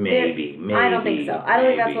can. Maybe. I don't think so. I don't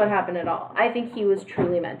think that's what happened at all. I think he was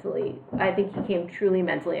I think he came truly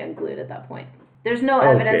mentally unglued at that point. There's no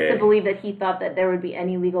evidence to believe that he thought that there would be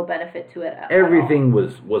any legal benefit to it at Everything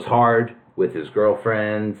was hard with his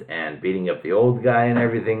girlfriends and beating up the old guy and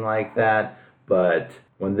everything like that. But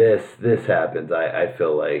when this happens, I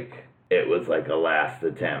feel like it was like a last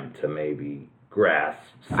attempt to maybe grasp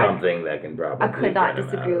something that can probably. I could not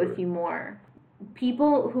disagree with you more.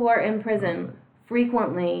 People who are in prison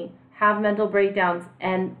frequently have mental breakdowns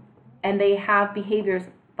and they have behaviors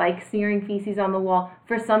like smearing feces on the wall.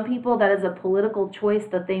 For some people, that is a political choice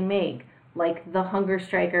that they make, like the hunger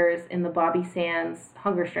strikers in the Bobby Sands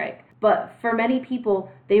hunger strike. But for many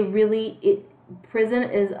people, prison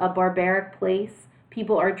is a barbaric place.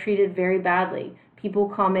 People are treated very badly. People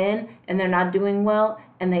come in and they're not doing well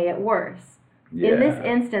and they get worse. Yeah. In this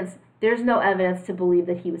instance, there's no evidence to believe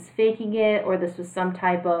that he was faking it or this was some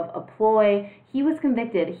type of a ploy. He was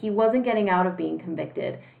convicted. He wasn't getting out of being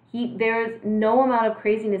convicted. There's no amount of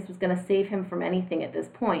craziness was going to save him from anything at this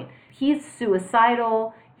point. He's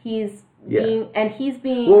suicidal. He's being.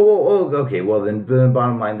 Whoa, okay. Well, then the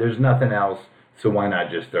bottom line, there's nothing else. So why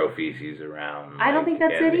not just throw feces around? I don't think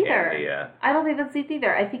that's it either. I don't think that's it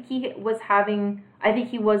either. I think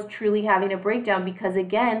he was truly having a breakdown because,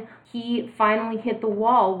 again, he finally hit the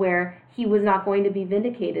wall where he was not going to be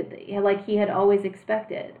vindicated like he had always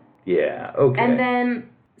expected. Yeah, okay. And then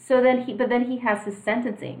he has his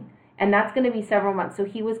sentencing, and that's going to be several months. So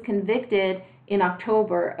he was convicted in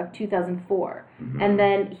October of 2004, and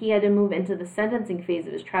then he had to move into the sentencing phase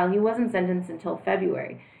of his trial. He wasn't sentenced until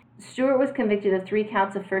February. Stuart was convicted of 3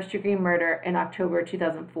 counts of first-degree murder in October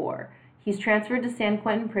 2004. He's transferred to San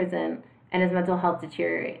Quentin prison, and his mental health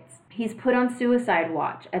deteriorates. He's put on suicide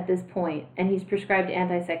watch at this point, and he's prescribed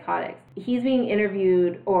antipsychotics. He's being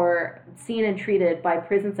interviewed or seen and treated by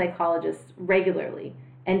prison psychologists regularly,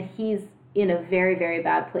 and he's in a very, very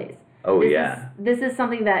bad place. This is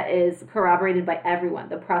something that is corroborated by everyone.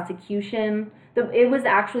 The prosecution, it was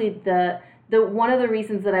actually the one of the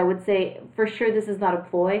reasons that I would say for sure this is not a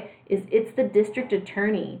ploy is it's the district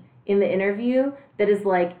attorney in the interview that is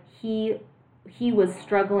like he was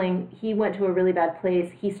struggling. He went to a really bad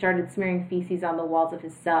place. He started smearing feces on the walls of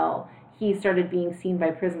his cell. He started being seen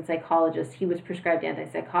by prison psychologists. He was prescribed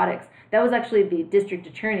antipsychotics. That was actually the district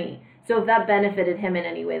attorney. So if that benefited him in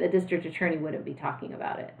any way, the district attorney wouldn't be talking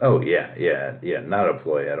about it. Oh, yeah. Not a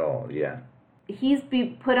ploy at all, yeah. He's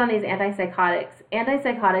put on these antipsychotics.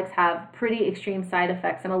 Antipsychotics have pretty extreme side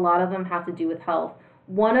effects, and a lot of them have to do with health.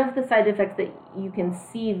 One of the side effects that you can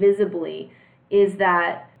see visibly is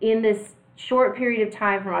that in this short period of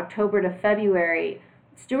time from October to February,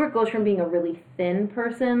 Stuart goes from being a really thin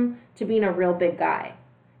person to being a real big guy.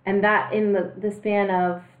 And that in the span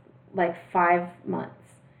of like 5 months.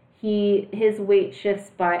 His weight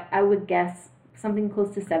shifts by, I would guess, something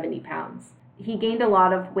close to 70 pounds. He gained a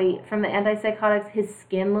lot of weight from the antipsychotics. His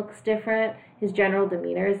skin looks different. His general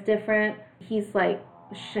demeanor is different. He's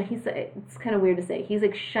it's kind of weird to say. He's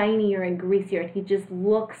like shinier and greasier, and he just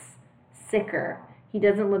looks sicker. He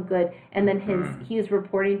doesn't look good. And then he is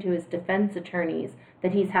reporting to his defense attorneys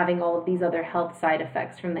that he's having all of these other health side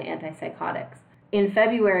effects from the antipsychotics. In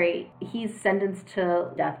February, he's sentenced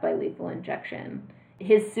to death by lethal injection.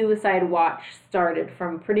 His suicide watch started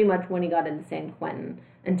from pretty much when he got into San Quentin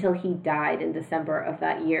until he died in December of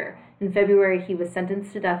that year. In February, he was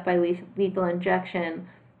sentenced to death by lethal injection,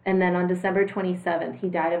 and then on December 27th, he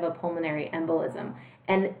died of a pulmonary embolism.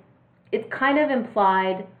 And it's kind of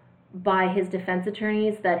implied by his defense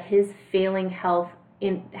attorneys that his failing health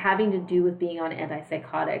in having to do with being on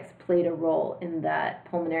antipsychotics played a role in that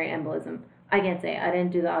pulmonary embolism. I can't say. I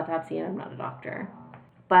didn't do the autopsy, and I'm not a doctor.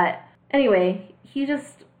 But anyway,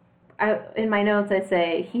 in my notes I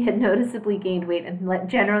say he had noticeably gained weight and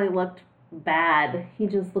generally looked bad. He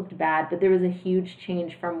just looked bad, but there was a huge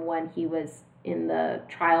change from when he was in the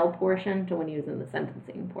trial portion to when he was in the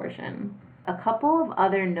sentencing portion. A couple of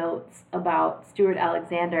other notes about Stuart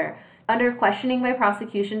Alexander. Under questioning by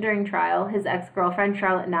prosecution during trial, his ex-girlfriend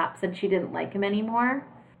Charlotte Knapp said she didn't like him anymore.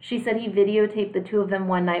 She said he videotaped the two of them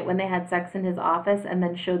one night when they had sex in his office and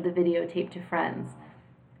then showed the videotape to friends.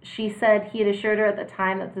 She said he had assured her at the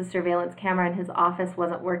time that the surveillance camera in his office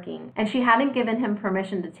wasn't working, and she hadn't given him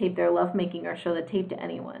permission to tape their lovemaking or show the tape to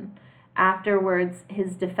anyone. Afterwards,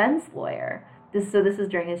 his defense lawyer, this is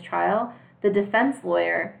during his trial, the defense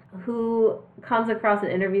lawyer, who comes across in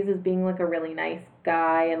interviews as being like a really nice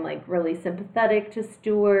guy and like really sympathetic to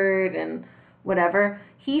Stuart and whatever,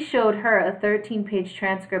 he showed her a 13-page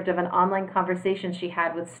transcript of an online conversation she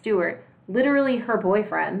had with Stuart, literally her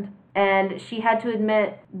boyfriend. And she had to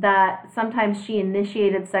admit that sometimes she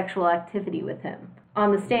initiated sexual activity with him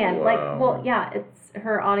on the stand. Wow. It's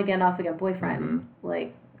her on-again, off-again boyfriend.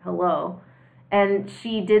 Like, hello. And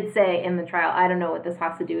she did say in the trial, I don't know what this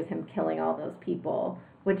has to do with him killing all those people.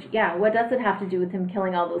 Which, yeah, what does it have to do with him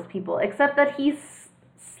killing all those people? Except that he's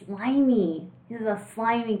slimy. He's a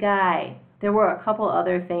slimy guy. There were a couple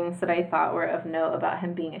other things that I thought were of note about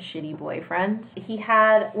him being a shitty boyfriend. He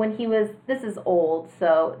had, when he was, this is old,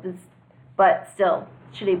 but still,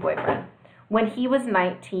 shitty boyfriend. When he was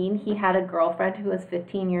 19, he had a girlfriend who was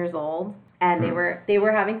 15 years old, and they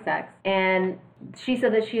were having sex. And she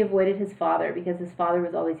said that she avoided his father because his father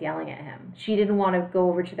was always yelling at him. She didn't want to go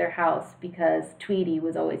over to their house because Tweety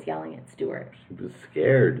was always yelling at Stuart. She was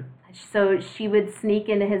scared. So she would sneak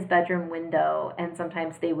into his bedroom window, and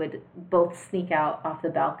sometimes they would both sneak out off the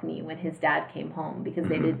balcony when his dad came home because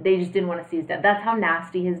they just didn't want to see his dad. That's how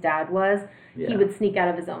nasty his dad was. Yeah. He would sneak out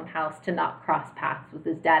of his own house to not cross paths with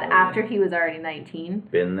his dad after he was already 19.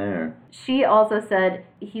 Been there. She also said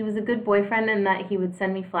he was a good boyfriend and that he would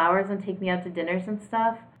send me flowers and take me out to dinners and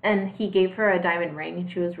stuff. And he gave her a diamond ring, and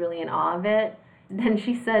she was really in awe of it. Then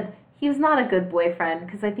she said, he was not a good boyfriend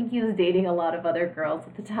because I think he was dating a lot of other girls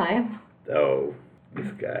at the time. Oh,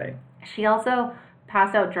 this guy. She also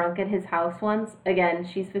passed out drunk at his house once. Again,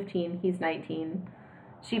 she's 15, he's 19.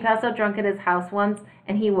 She passed out drunk at his house once,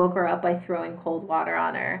 and he woke her up by throwing cold water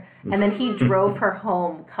on her. And then he drove her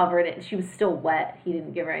home covered in. She was still wet. He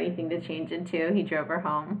didn't give her anything to change into. He drove her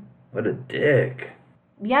home. What a dick.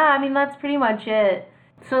 Yeah, I mean, that's pretty much it.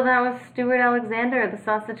 So that was Stuart Alexander, the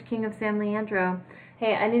Sausage King of San Leandro.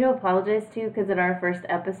 Hey, I need to apologize too, because in our first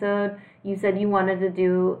episode, you said you wanted to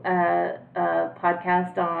do a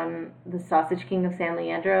podcast on the Sausage King of San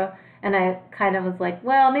Leandro, and I kind of was like,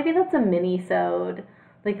 well, maybe that's a mini-sode.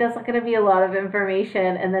 Like, that's not going to be a lot of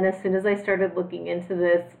information. And then as soon as I started looking into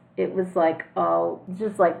this, it was like, oh,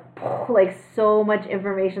 just like so much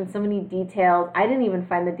information, so many details. I didn't even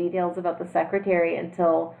find the details about the secretary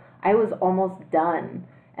until I was almost done.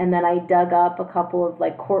 And then I dug up a couple of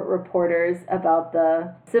like court reporters about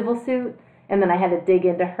the civil suit. And then I had to dig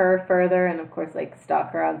into her further and, of course, like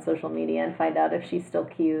stalk her on social media and find out if she's still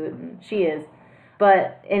cute. And she is.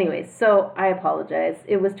 But anyways, so I apologize.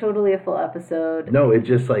 It was totally a full episode. No, it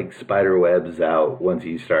just like spider webs out once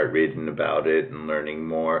you start reading about it and learning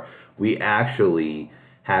more. We actually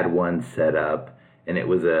had one set up, and it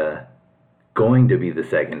was going to be the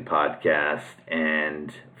second podcast,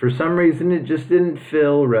 and for some reason it just didn't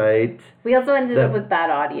feel right. We also ended up with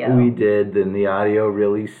bad audio. We did, and the audio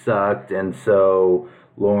really sucked, and so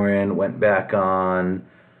Lauren went back on.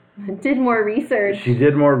 Did more research. She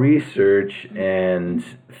did more research and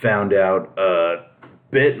found out a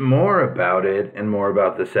bit more about it and more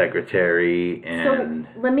about the secretary. And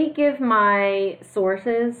so let me give my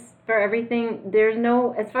sources for everything.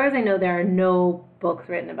 As far as I know, there are no books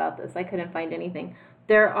written about this. I couldn't find anything.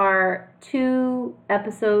 There are 2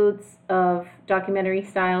 episodes of documentary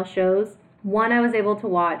style shows. One I was able to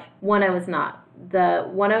watch, one I was not. The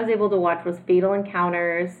one I was able to watch was Fatal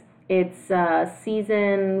Encounters. It's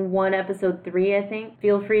season 1, episode 3, I think.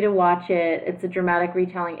 Feel free to watch it. It's a dramatic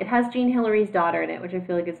retelling. It has Jean Hillary's daughter in it, which I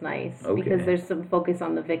feel like is nice because there's some focus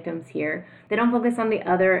on the victims here. They don't focus on the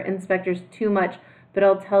other inspectors too much, but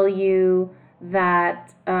I'll tell you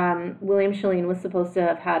that William Chalene was supposed to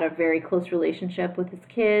have had a very close relationship with his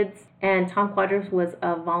kids, and Tom Quadros was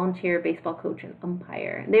a volunteer baseball coach and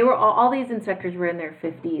umpire. They were all these inspectors were in their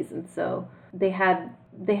 50s, and so they had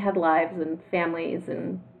lives and families,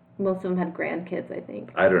 and most of them had grandkids, I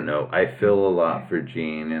think. I don't know. I feel a lot for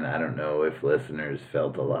Jean, and I don't know if listeners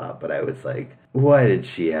felt a lot, but I was like, why did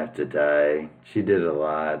she have to die? She did a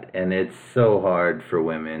lot, and it's so hard for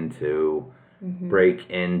women to break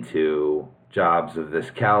into jobs of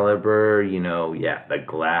this caliber, the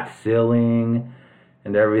glass ceiling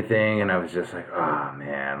and everything, and I was just like, oh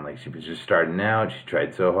man, like she was just starting out, she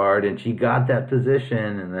tried so hard, and she got that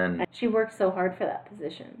position, and then she worked so hard for that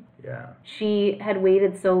position. Yeah. She had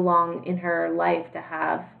waited so long in her life to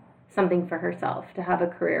have something for herself, to have a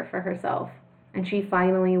career for herself, and she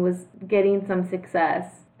finally was getting some success,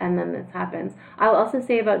 and then this happens. I'll also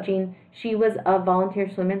say about Jean, she was a volunteer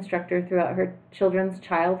swim instructor throughout her children's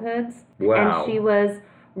childhoods. Wow. And she was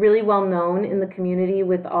really well known in the community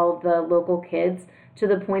with all the local kids, to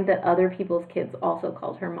the point that other people's kids also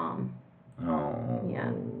called her mom. Oh.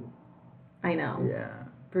 Yeah. I know. Yeah.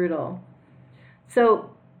 Brutal. So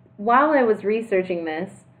while I was researching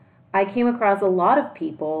this, I came across a lot of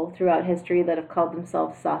people throughout history that have called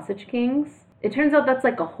themselves sausage kings. It turns out that's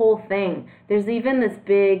like a whole thing. There's even this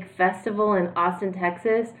big festival in Austin,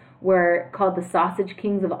 Texas, called the Sausage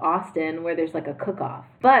Kings of Austin, where there's like a cook-off.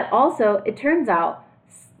 But also, it turns out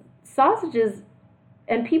sausages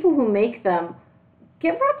and people who make them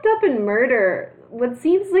get wrapped up in murder what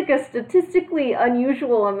seems like a statistically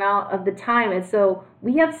unusual amount of the time. And so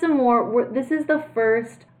we have some more. This is the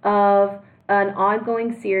first of an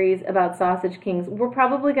ongoing series about Sausage Kings. We're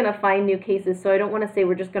probably going to find new cases, so I don't want to say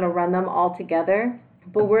we're just going to run them all together.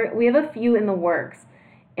 But we have a few in the works.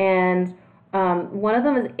 And one of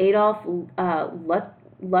them is Adolf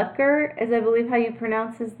Lutger, is I believe how you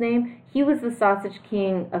pronounce his name. He was the Sausage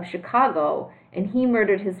King of Chicago, and he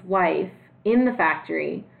murdered his wife in the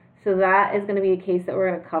factory. So that is going to be a case that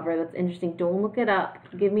we're going to cover. That's interesting. Don't look it up.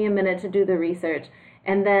 Give me a minute to do the research.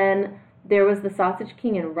 And then there was the Sausage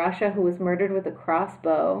King in Russia who was murdered with a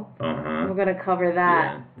crossbow. We're going to cover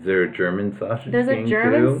that. Yeah. Is there a German Sausage King, There's a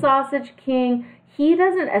German Sausage King. He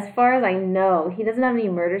doesn't, as far as I know, he doesn't have any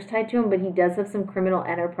murders tied to him, but he does have some criminal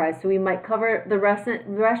enterprise. So we might cover the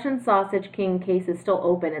Russian Sausage King case is still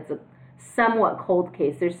open. It's a somewhat cold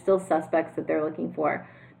case. There's still suspects that they're looking for.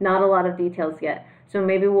 Not a lot of details yet. So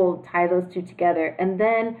maybe we'll tie those two together. And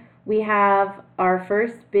then we have our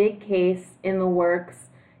first big case in the works.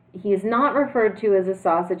 He is not referred to as a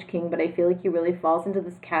Sausage King, but I feel like he really falls into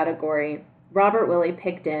this category. Robert Willie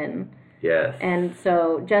Pickton. Yes. And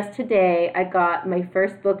so just today, I got my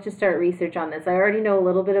first book to start research on this. I already know a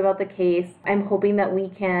little bit about the case. I'm hoping that we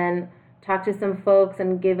can talk to some folks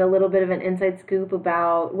and give a little bit of an inside scoop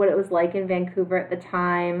about what it was like in Vancouver at the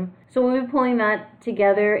time. So we'll be pulling that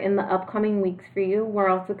together in the upcoming weeks for you. We're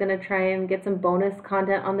also going to try and get some bonus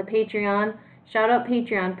content on the Patreon. Shout out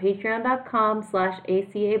Patreon,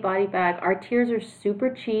 patreon.com/ACA Body Bag. Our tiers are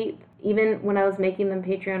super cheap. Even when I was making them,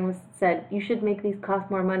 Patreon said, you should make these cost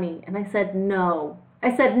more money. And I said, no.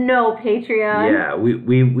 I said, no, Patreon. Yeah,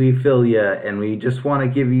 we feel ya, and we just want to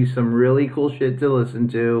give you some really cool shit to listen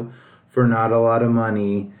to for not a lot of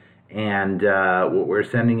money. And what we're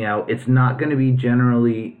sending out, it's not going to be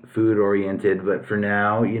generally food-oriented, but for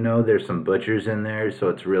now, there's some butchers in there, so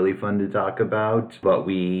it's really fun to talk about. But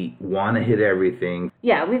we want to hit everything.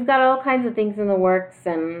 Yeah, we've got all kinds of things in the works,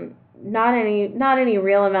 and not any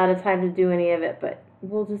real amount of time to do any of it, but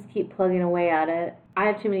we'll just keep plugging away at it. I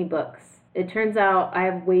have too many books. It turns out I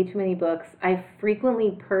have way too many books. I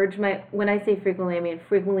frequently purge when I say frequently, I mean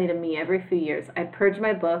frequently to me, every few years. I purge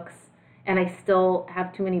my books, and I still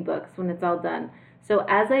have too many books when it's all done. So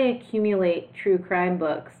as I accumulate true crime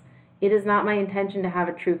books, it is not my intention to have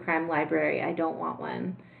a true crime library. I don't want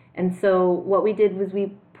one. And so what we did was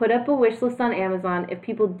we put up a wish list on Amazon. If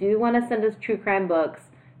people do want to send us true crime books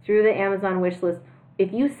through the Amazon wish list,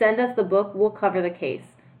 if you send us the book, we'll cover the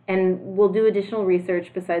case. And we'll do additional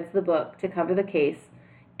research besides the book to cover the case.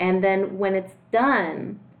 And then when it's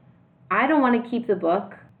done, I don't want to keep the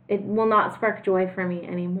book. It will not spark joy for me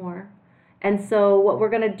anymore. And so what we're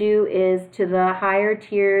going to do is, to the higher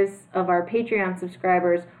tiers of our Patreon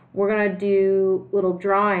subscribers, we're going to do little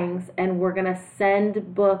drawings, and we're going to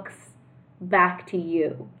send books back to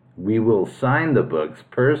you. We will sign the books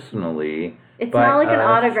personally. It's not like an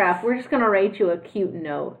autograph. We're just going to write you a cute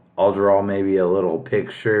note. I'll draw maybe a little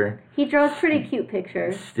picture. He draws pretty cute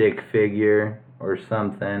pictures. Stick figure or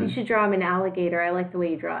something. You should draw him an alligator. I like the way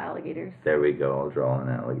you draw alligators. There we go. I'll draw an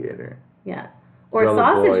alligator. Yeah. Or a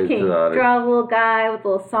sausage king. Draw a little guy with a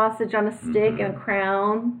little sausage on a stick and a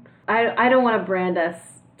crown. I don't want to brand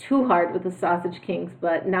us too hard with the sausage kings,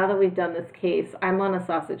 but now that we've done this case, I'm on a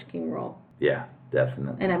sausage king roll. Yeah,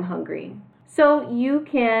 definitely. And I'm hungry. So you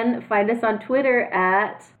can find us on Twitter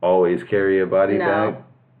at... Always carry a body bag.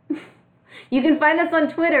 You can find us on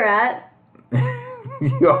Twitter at...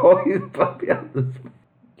 You always pop out this...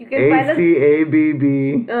 You can find us...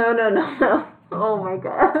 ACABB. No. Oh my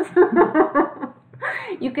gosh.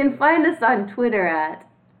 You can find us on Twitter at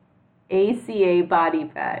ACA Body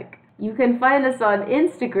Bag. You can find us on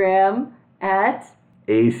Instagram at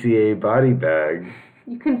ACA Body Bag.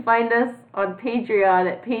 You can find us on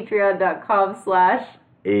Patreon at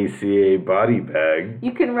patreon.com/ACA Body Bag.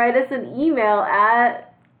 You can write us an email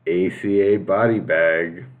at ACA Body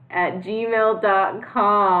Bag @gmail.com.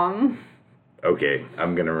 Okay,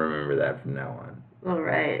 I'm going to remember that from now on. All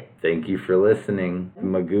right. Thank you for listening.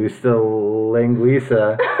 Magusta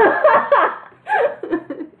Linguisa.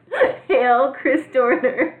 Hail, Chris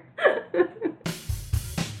Dorner.